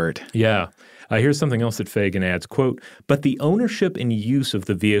shopping cart. Yeah. Here's something else that Fagan adds, quote, "But the ownership and use of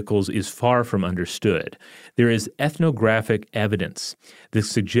the vehicles is far from understood. There is ethnographic evidence that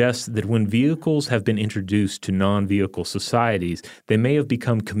suggests that when vehicles have been introduced to non-vehicle societies, they may have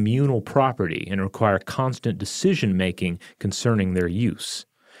become communal property and require constant decision-making concerning their use."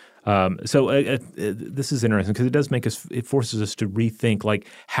 This is interesting because it forces us to rethink like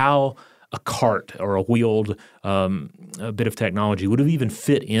how a cart or a wheeled a bit of technology would have even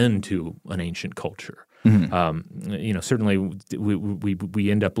fit into an ancient culture. Certainly we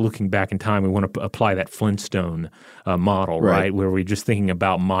end up looking back in time. We want to apply that Flintstone model, right? Where we're just thinking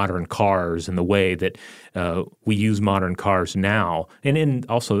about modern cars and the way that we use modern cars now. And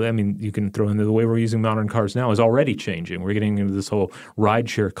also, you can throw in the way we're using modern cars now is already changing. We're getting into this whole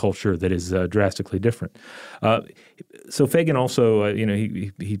rideshare culture that is drastically different. So Fagan also,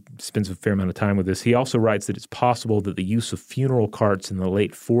 he spends a fair amount of time with this. He also writes that it's possible that the use of funeral carts in the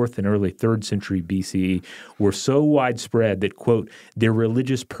late 4th and early 3rd century BCE were so widespread that, quote, "their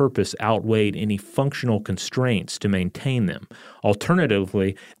religious purpose outweighed any functional constraints to maintain them.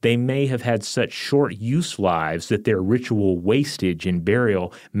 Alternatively, they may have had such short use lives that their ritual wastage in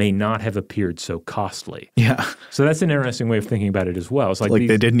burial may not have appeared so costly." Yeah. So that's an interesting way of thinking about it as well. It's like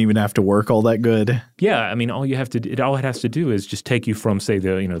they didn't even have to work all that good. Yeah, all it has to do is just take you from, say,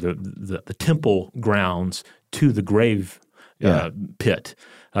 the temple grounds to the grave pit.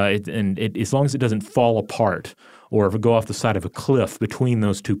 As long as it doesn't fall apart or if it go off the side of a cliff between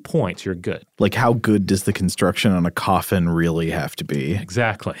those 2 points, you're good. Like, how good does the construction on a coffin really have to be?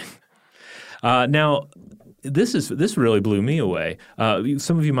 Exactly. Now, this really blew me away.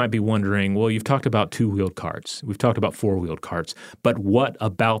 Some of you might be wondering, well, you've talked about two-wheeled carts. We've talked about four-wheeled carts. But what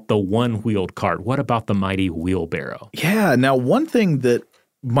about the one-wheeled cart? What about the mighty wheelbarrow? Yeah. Now, one thing that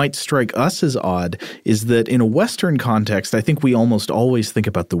might strike us as odd is that in a Western context, I think we almost always think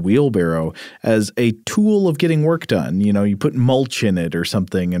about the wheelbarrow as a tool of getting work done. You put mulch in it or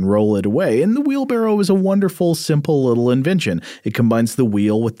something and roll it away. And the wheelbarrow is a wonderful, simple little invention. It combines the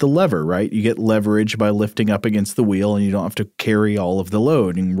wheel with the lever, right? You get leverage by lifting up against the wheel and you don't have to carry all of the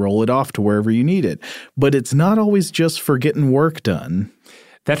load and roll it off to wherever you need it. But it's not always just for getting work done.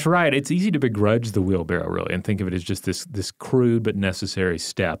 That's right. It's easy to begrudge the wheelbarrow, really, and think of it as just this crude but necessary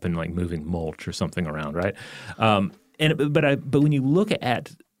step in like moving mulch or something around, right? But when you look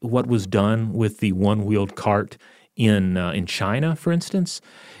at what was done with the one-wheeled cart in China, for instance,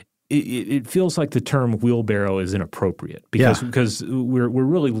 it feels like the term wheelbarrow is inappropriate because we're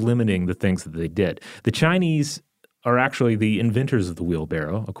really limiting the things that they did. The Chinese are actually the inventors of the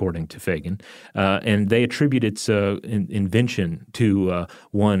wheelbarrow, according to Fagin, and they attribute its invention to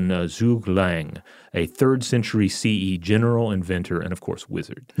one Zhuge Liang, a 3rd century CE general, inventor, and of course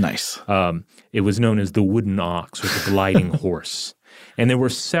wizard. Nice. It was known as the wooden ox or the gliding horse. And there were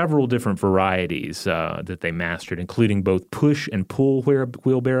several different varieties that they mastered, including both push and pull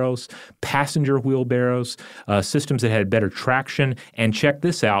wheelbarrows, passenger wheelbarrows, systems that had better traction, and check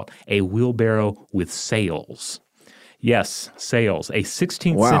this out, a wheelbarrow with sails. Yes, sails, a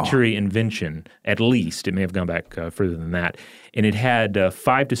 16th century invention, at least. It may have gone back further than that. And it had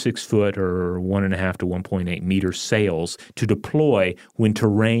 5 to 6 foot or 1.5 to 1.8 meter sails to deploy when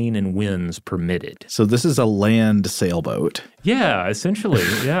terrain and winds permitted. So this is a land sailboat. Yeah, essentially,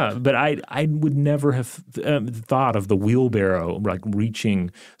 yeah. But I would never have thought of the wheelbarrow like reaching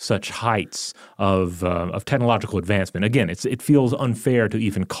such heights of technological advancement. Again, it feels unfair to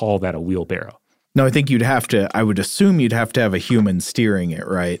even call that a wheelbarrow. No, I think I would assume you'd have to have a human steering it,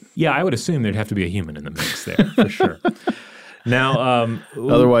 right? Yeah, I would assume there'd have to be a human in the mix there, for sure. Now,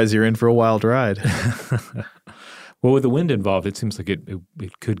 otherwise you're in for a wild ride. Well, with the wind involved, it seems like it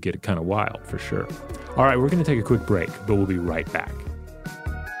could get kind of wild, for sure. All right, we're going to take a quick break, but we'll be right back.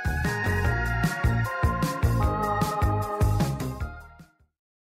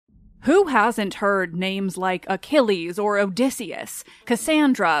 Who hasn't heard names like Achilles or Odysseus,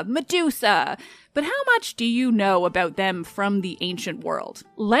 Cassandra, Medusa? But how much do you know about them from the ancient world?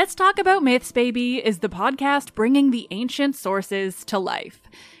 Let's Talk About Myths, Baby is the podcast bringing the ancient sources to life.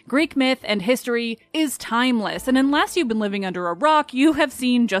 Greek myth and history is timeless, and unless you've been living under a rock, you have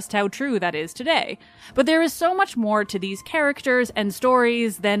seen just how true that is today. But there is so much more to these characters and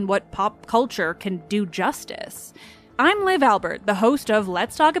stories than what pop culture can do justice. I'm Liv Albert, the host of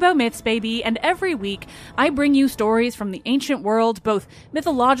Let's Talk About Myths, Baby, and every week I bring you stories from the ancient world, both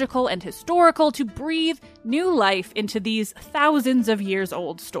mythological and historical, to breathe new life into these thousands of years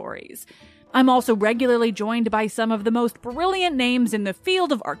old stories. I'm also regularly joined by some of the most brilliant names in the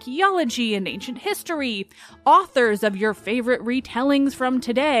field of archaeology and ancient history, authors of your favorite retellings from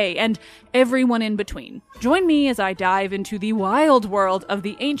today, and everyone in between. Join me as I dive into the wild world of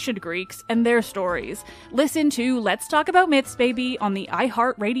the ancient Greeks and their stories. Listen to Let's Talk About Myths, Baby on the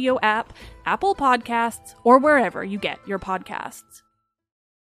iHeartRadio app, Apple Podcasts, or wherever you get your podcasts.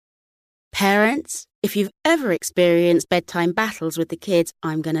 Parents, if you've ever experienced bedtime battles with the kids,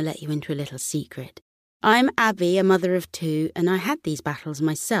 I'm going to let you into a little secret. I'm Abby, a mother of 2, and I had these battles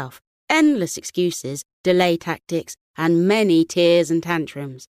myself. Endless excuses, delay tactics, and many tears and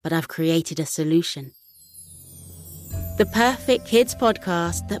tantrums. But I've created a solution. The perfect kids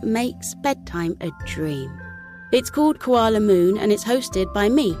podcast that makes bedtime a dream. It's called Koala Moon, and it's hosted by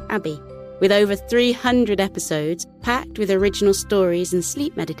me, Abby. With over 300 episodes, packed with original stories and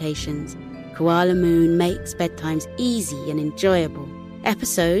sleep meditations, Koala Moon makes bedtimes easy and enjoyable.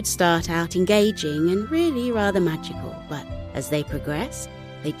 Episodes start out engaging and really rather magical, but as they progress,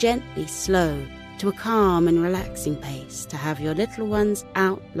 they gently slow to a calm and relaxing pace to have your little ones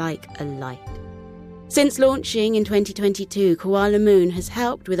out like a light. Since launching in 2022, Koala Moon has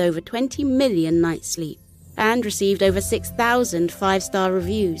helped with over 20 million nights' sleep and received over 6,000 5-star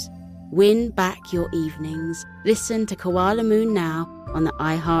reviews. Win back your evenings. Listen to Koala Moon now on the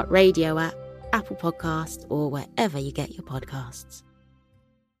iHeartRadio app, Apple Podcasts, or wherever you get your podcasts.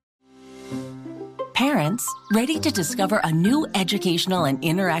 Parents, ready to discover a new educational and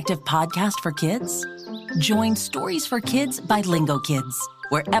interactive podcast for kids? Join Stories for Kids by Lingo Kids,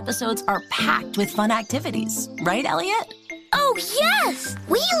 where episodes are packed with fun activities. Right, Elliot? Oh, yes!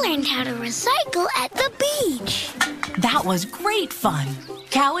 We learned how to recycle at the beach. That was great fun.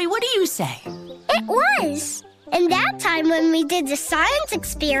 Callie, what do you say? It was. And that time when we did the science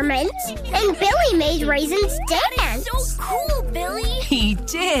experiments and Billy made raisins dance. So cool, Billy. He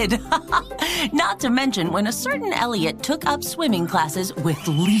did. Not to mention when a certain Elliot took up swimming classes with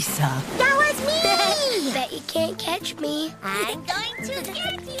Lisa. That was me. Bet you can't catch me. I'm going to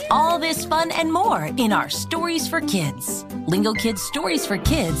get you. All this fun and more in our Stories for Kids. Lingo Kids Stories for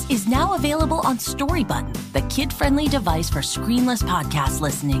Kids is now available on Storybutton, the kid-friendly device for screenless podcast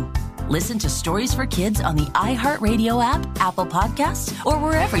listening. Listen to Stories for Kids on the iHeartRadio app, Apple Podcasts, or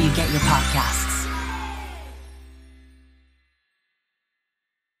wherever you get your podcasts.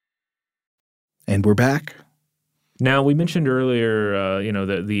 And we're back. Now, we mentioned earlier,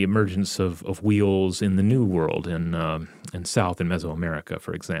 the emergence of wheels in the New World in South and Mesoamerica,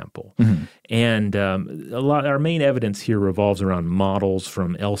 for example. Mm-hmm. And our main evidence here revolves around models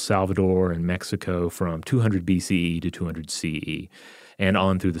from El Salvador and Mexico from 200 BCE to 200 CE. and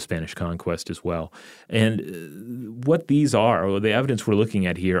on through the Spanish conquest as well. And what these are, or the evidence we're looking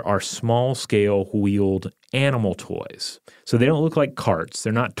at here, are small-scale wheeled animal toys. So they don't look like carts.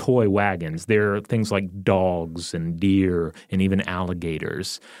 They're not toy wagons. They're things like dogs and deer and even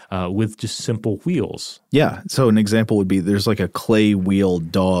alligators with just simple wheels. Yeah. So an example would be there's like a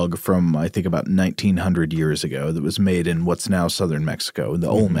clay-wheeled dog from, I think, about 1900 years ago that was made in what's now southern Mexico, the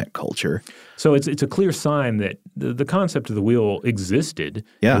Olmec culture. So it's a clear sign that the concept of the wheel existed.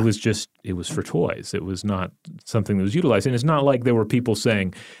 Yeah. It was for toys. It was not something that was utilized. And it's not like there were people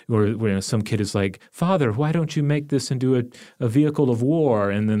saying, or some kid is like, Father, why don't you make this into a vehicle of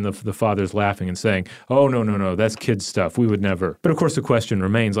war? And then the father's laughing and saying, oh, no, that's kid stuff. We would never. But of course the question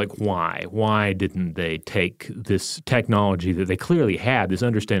remains, like, why? Why didn't they take this technology that they clearly had, this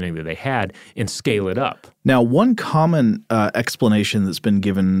understanding that they had, and scale it up? Now, one common explanation that's been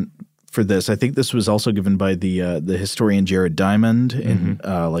given for this, I think this was also given by the historian Jared Diamond in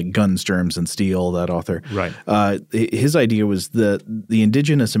like Guns, Germs, and Steel, that author. Right. His idea was that the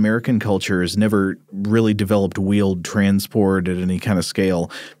indigenous American cultures never really developed wheeled transport at any kind of scale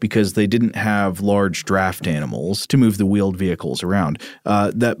because they didn't have large draft animals to move the wheeled vehicles around.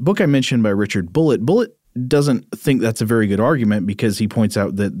 That book I mentioned by Richard Bullitt doesn't think that's a very good argument because he points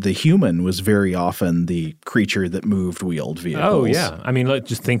out that the human was very often the creature that moved wheeled vehicles. Oh, yeah. I mean, let's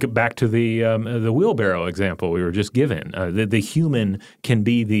just think back to the wheelbarrow example we were just given. The human can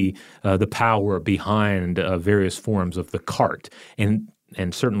be the power behind various forms of the cart. And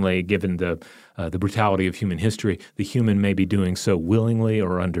certainly, given the brutality of human history, the human may be doing so willingly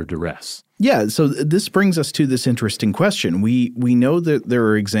or under duress. Yeah, so this brings us to this interesting question. We know that there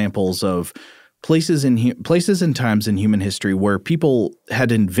are examples of places and times in human history where people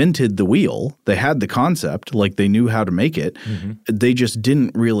had invented the wheel. They had the concept, like they knew how to make it. They just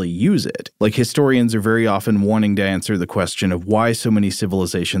didn't really use it. Like historians are very often wanting to answer the question of why so many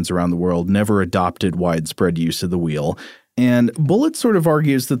civilizations around the world never adopted widespread use of the wheel. And Bullitt sort of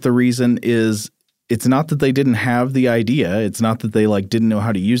argues that the reason is it's not that they didn't have the idea. It's not that they didn't know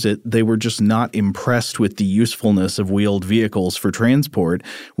how to use it. They were just not impressed with the usefulness of wheeled vehicles for transport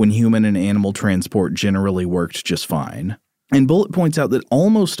when human and animal transport generally worked just fine. And Bullitt points out that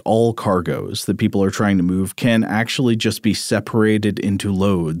almost all cargoes that people are trying to move can actually just be separated into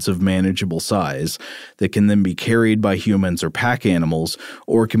loads of manageable size that can then be carried by humans or pack animals,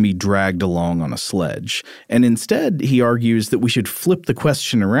 or can be dragged along on a sledge. And instead, he argues that we should flip the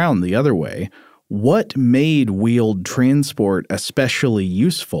question around the other way. What made wheeled transport especially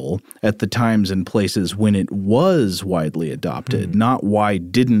useful at the times and places when it was widely adopted, not why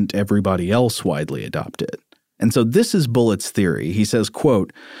didn't everybody else widely adopt it? And so this is Bullitt's theory. He says,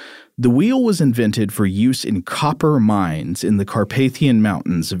 quote, "The wheel was invented for use in copper mines in the Carpathian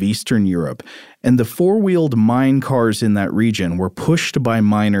Mountains of Eastern Europe, and the four-wheeled mine cars in that region were pushed by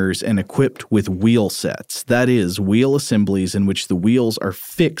miners and equipped with wheel sets, that is, wheel assemblies in which the wheels are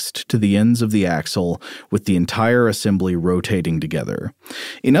fixed to the ends of the axle with the entire assembly rotating together."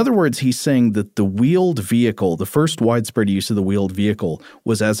 In other words, he's saying that the wheeled vehicle, the first widespread use of the wheeled vehicle,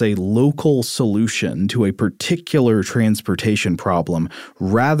 was as a local solution to a particular transportation problem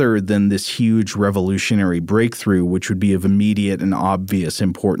rather than this huge revolutionary breakthrough which would be of immediate and obvious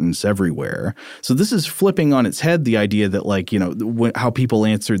importance everywhere. So this is flipping on its head the idea that, how people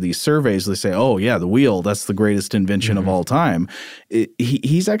answer these surveys, they say, oh, yeah, the wheel, that's the greatest invention of all time.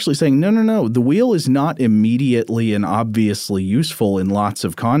 He's actually saying, no, the wheel is not immediately and obviously useful in lots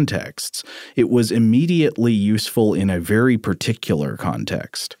of contexts. It was immediately useful in a very particular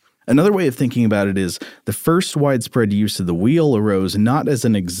context. Another way of thinking about it is the first widespread use of the wheel arose not as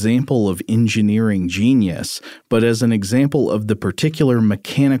an example of engineering genius, but as an example of the particular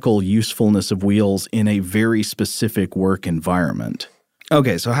mechanical usefulness of wheels in a very specific work environment.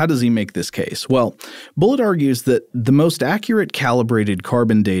 Okay, so how does he make this case? Well, Bullitt argues that the most accurate calibrated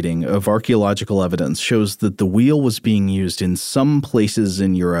carbon dating of archaeological evidence shows that the wheel was being used in some places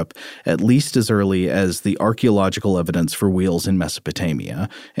in Europe at least as early as the archaeological evidence for wheels in Mesopotamia.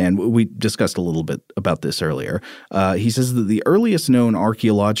 And we discussed a little bit about this earlier. He says that the earliest known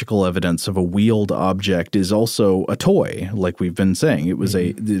archaeological evidence of a wheeled object is also a toy, like we've been saying. It was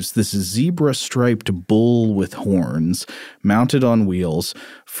this zebra-striped bull with horns mounted on wheels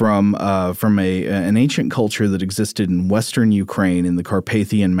from an ancient culture that existed in western Ukraine in the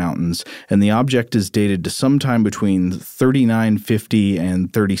Carpathian Mountains, and the object is dated to sometime between 3950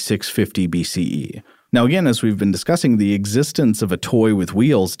 and 3650 BCE. Now, again, as we've been discussing, the existence of a toy with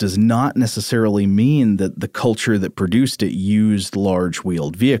wheels does not necessarily mean that the culture that produced it used large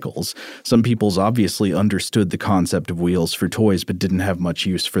wheeled vehicles. Some peoples obviously understood the concept of wheels for toys but didn't have much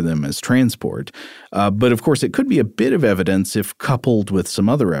use for them as transport. But of course, it could be a bit of evidence if coupled with some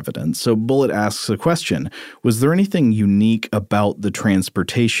other evidence. So Bullitt asks a question: was there anything unique about the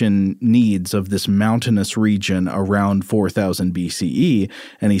transportation needs of this mountainous region around 4000 BCE?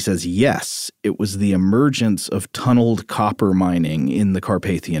 And he says yes, it was the emergence of tunneled copper mining in the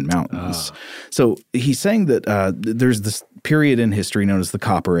Carpathian Mountains. So he's saying that there's this period in history known as the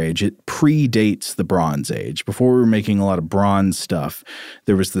Copper Age. It predates the Bronze Age. Before we were making a lot of bronze stuff,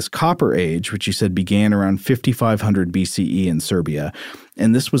 there was this Copper Age, which he said began around 5500 BCE in Serbia.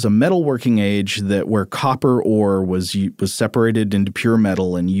 And this was a metalworking age where copper ore was separated into pure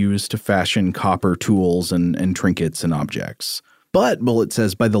metal and used to fashion copper tools and trinkets and objects. But, Bullitt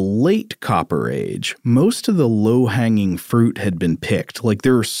says, by the late Copper Age, most of the low-hanging fruit had been picked. Like,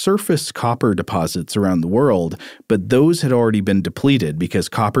 there are surface copper deposits around the world, but those had already been depleted because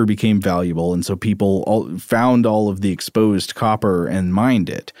copper became valuable, and so people found all of the exposed copper and mined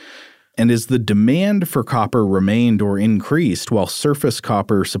it. And as the demand for copper remained or increased while surface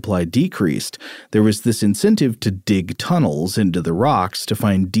copper supply decreased, there was this incentive to dig tunnels into the rocks to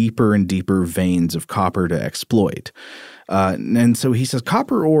find deeper and deeper veins of copper to exploit. And so he says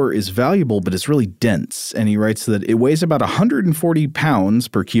copper ore is valuable, but it's really dense. And he writes that it weighs about 140 pounds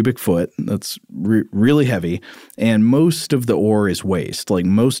per cubic foot. That's really heavy. And most of the ore is waste. Like,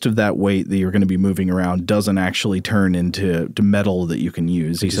 most of that weight that you're going to be moving around doesn't actually turn into metal that you can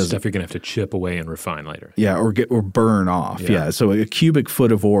use. He says stuff you're going to have to chip away and refine later. Yeah, or burn off. Yeah. So a cubic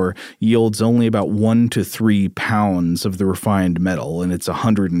foot of ore yields only about 1 to 3 pounds of the refined metal, and it's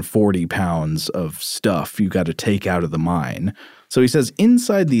 140 pounds of stuff you got to take out of the mine. So he says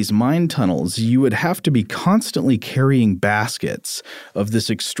inside these mine tunnels, you would have to be constantly carrying baskets of this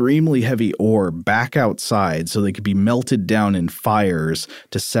extremely heavy ore back outside so they could be melted down in fires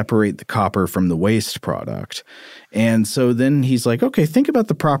to separate the copper from the waste product. And so then he's like, okay, think about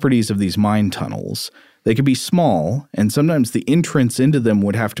the properties of these mine tunnels. They could be small, and sometimes the entrance into them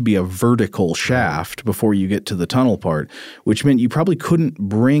would have to be a vertical shaft before you get to the tunnel part, which meant you probably couldn't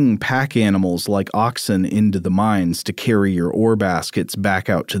bring pack animals like oxen into the mines to carry your ore baskets back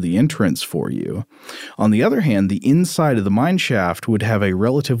out to the entrance for you. On the other hand, the inside of the mine shaft would have a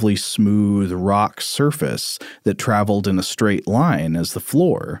relatively smooth rock surface that traveled in a straight line as the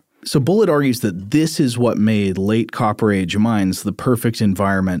floor. So Bullitt argues that this is what made late Copper Age mines the perfect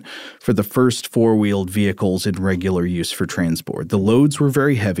environment for the first four-wheeled vehicles in regular use for transport. The loads were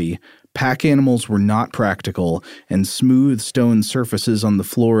very heavy, pack animals were not practical, and smooth stone surfaces on the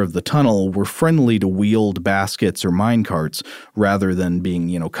floor of the tunnel were friendly to wheeled baskets or mine carts rather than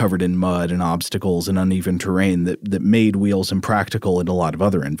being, covered in mud and obstacles and uneven terrain that made wheels impractical in a lot of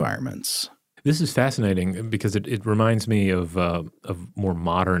other environments. This is fascinating because it reminds me of more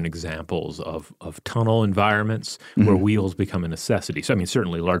modern examples of tunnel environments where wheels become a necessity. So, I mean,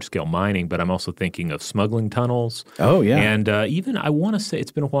 certainly large-scale mining, but I'm also thinking of smuggling tunnels. Oh, yeah. And even, I want to say,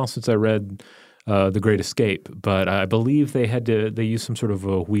 it's been a while since I read The Great Escape, but I believe they used some sort of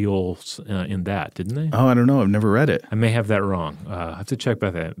wheels in that, didn't they? Oh, I don't know. I've never read it. I may have that wrong. I have to check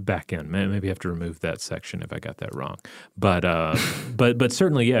back in. Maybe I have to remove that section if I got that wrong. But but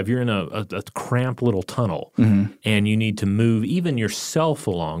certainly, yeah, if you're in a cramped little tunnel and you need to move even yourself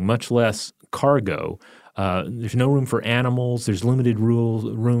along, much less cargo, there's no room for animals. There's limited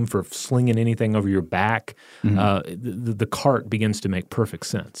room for slinging anything over your back. The cart begins to make perfect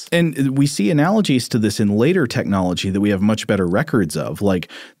sense. And we see analogies to this in later technology that we have much better records of.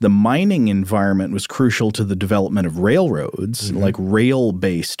 Like the mining environment was crucial to the development of railroads, like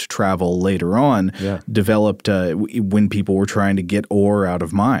rail-based travel later on developed when people were trying to get ore out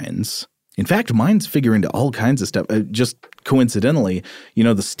of mines. In fact, mines figure into all kinds of stuff. Just coincidentally,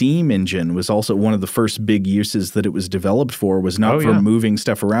 the steam engine was also one of the first big uses that it was developed for, was not for moving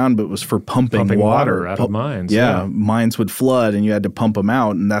stuff around, but was for pumping water out of mines. Yeah, mines would flood and you had to pump them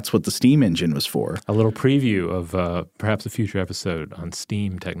out, and that's what the steam engine was for. A little preview of perhaps a future episode on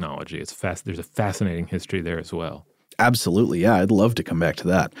steam technology. There's a fascinating history there as well. Absolutely. Yeah, I'd love to come back to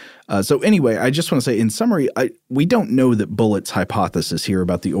that. So anyway, I just want to say in summary, we don't know that Bullitt's hypothesis here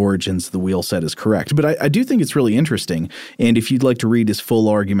about the origins of the wheel set is correct, but I do think it's really interesting. And if you'd like to read his full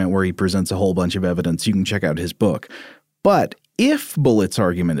argument where he presents a whole bunch of evidence, you can check out his book. But If Bullitt's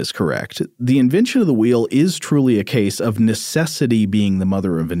argument is correct, the invention of the wheel is truly a case of necessity being the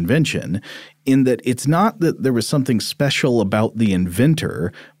mother of invention, in that it's not that there was something special about the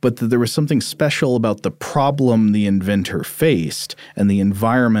inventor, but that there was something special about the problem the inventor faced and the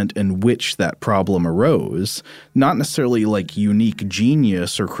environment in which that problem arose, not necessarily like unique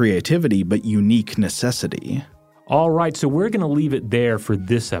genius or creativity, but unique necessity. All right, so we're going to leave it there for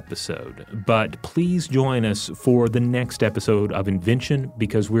this episode, but please join us for the next episode of Invention,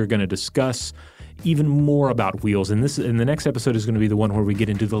 because we're going to discuss even more about wheels, and the next episode is going to be the one where we get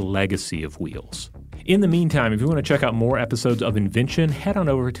into the legacy of wheels. In the meantime, if you want to check out more episodes of Invention, head on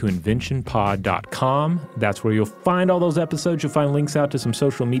over to inventionpod.com. That's where you'll find all those episodes. You'll find links out to some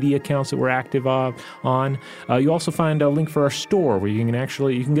social media accounts that we're active on. You'll also find a link for our store where you can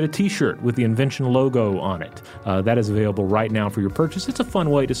get a t-shirt with the Invention logo on it. That is available right now for your purchase. It's a fun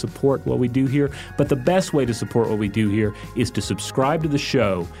way to support what we do here, but the best way to support what we do here is to subscribe to the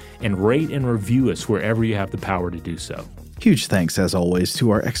show and rate and review us wherever you have the power to do so. Huge thanks, as always, to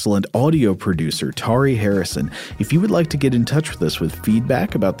our excellent audio producer, Tari Harrison. If you would like to get in touch with us with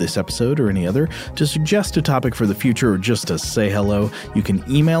feedback about this episode or any other, to suggest a topic for the future, or just to say hello, you can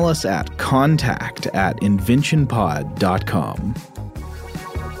email us at contact@inventionpod.com.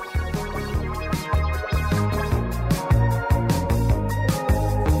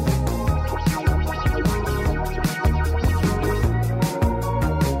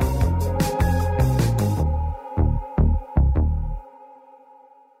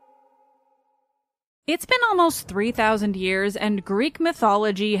 It's been almost 3,000 years, and Greek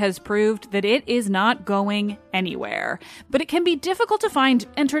mythology has proved that it is not going anywhere. But it can be difficult to find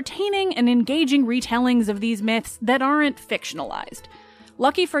entertaining and engaging retellings of these myths that aren't fictionalized.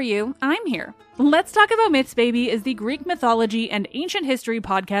 Lucky for you, I'm here. Let's Talk About Myths, Baby is the Greek mythology and ancient history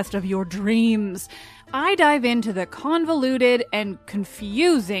podcast of your dreams. I dive into the convoluted and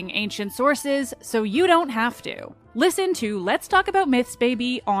confusing ancient sources so you don't have to. Listen to Let's Talk About Myths,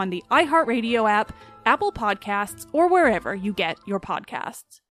 Baby on the iHeartRadio app, Apple Podcasts, or wherever you get your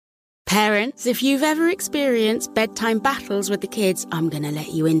podcasts. Parents, if you've ever experienced bedtime battles with the kids, I'm going to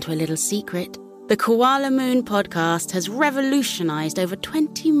let you into a little secret. The Koala Moon podcast has revolutionized over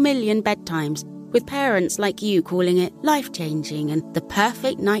 20 million bedtimes, with parents like you calling it life-changing and the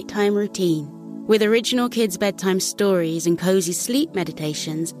perfect nighttime routine. With original kids' bedtime stories and cozy sleep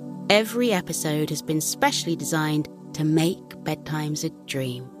meditations, every episode has been specially designed to make bedtimes a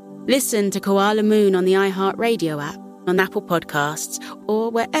dream. Listen to Koala Moon on the iHeartRadio app, on Apple Podcasts, or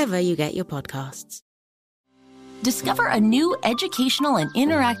wherever you get your podcasts. Discover a new educational and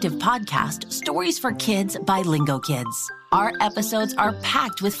interactive podcast, Stories for Kids by Lingo Kids. Our episodes are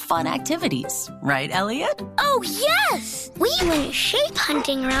packed with fun activities. Right, Elliot? Oh, yes! We went shape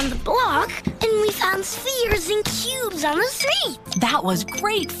hunting around the block, and we found spheres and cubes on the street. That was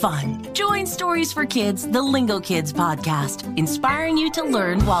great fun. Join Stories for Kids, the Lingo Kids podcast, inspiring you to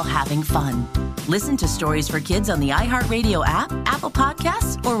learn while having fun. Listen to Stories for Kids on the iHeartRadio app, Apple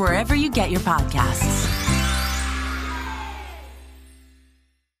Podcasts, or wherever you get your podcasts.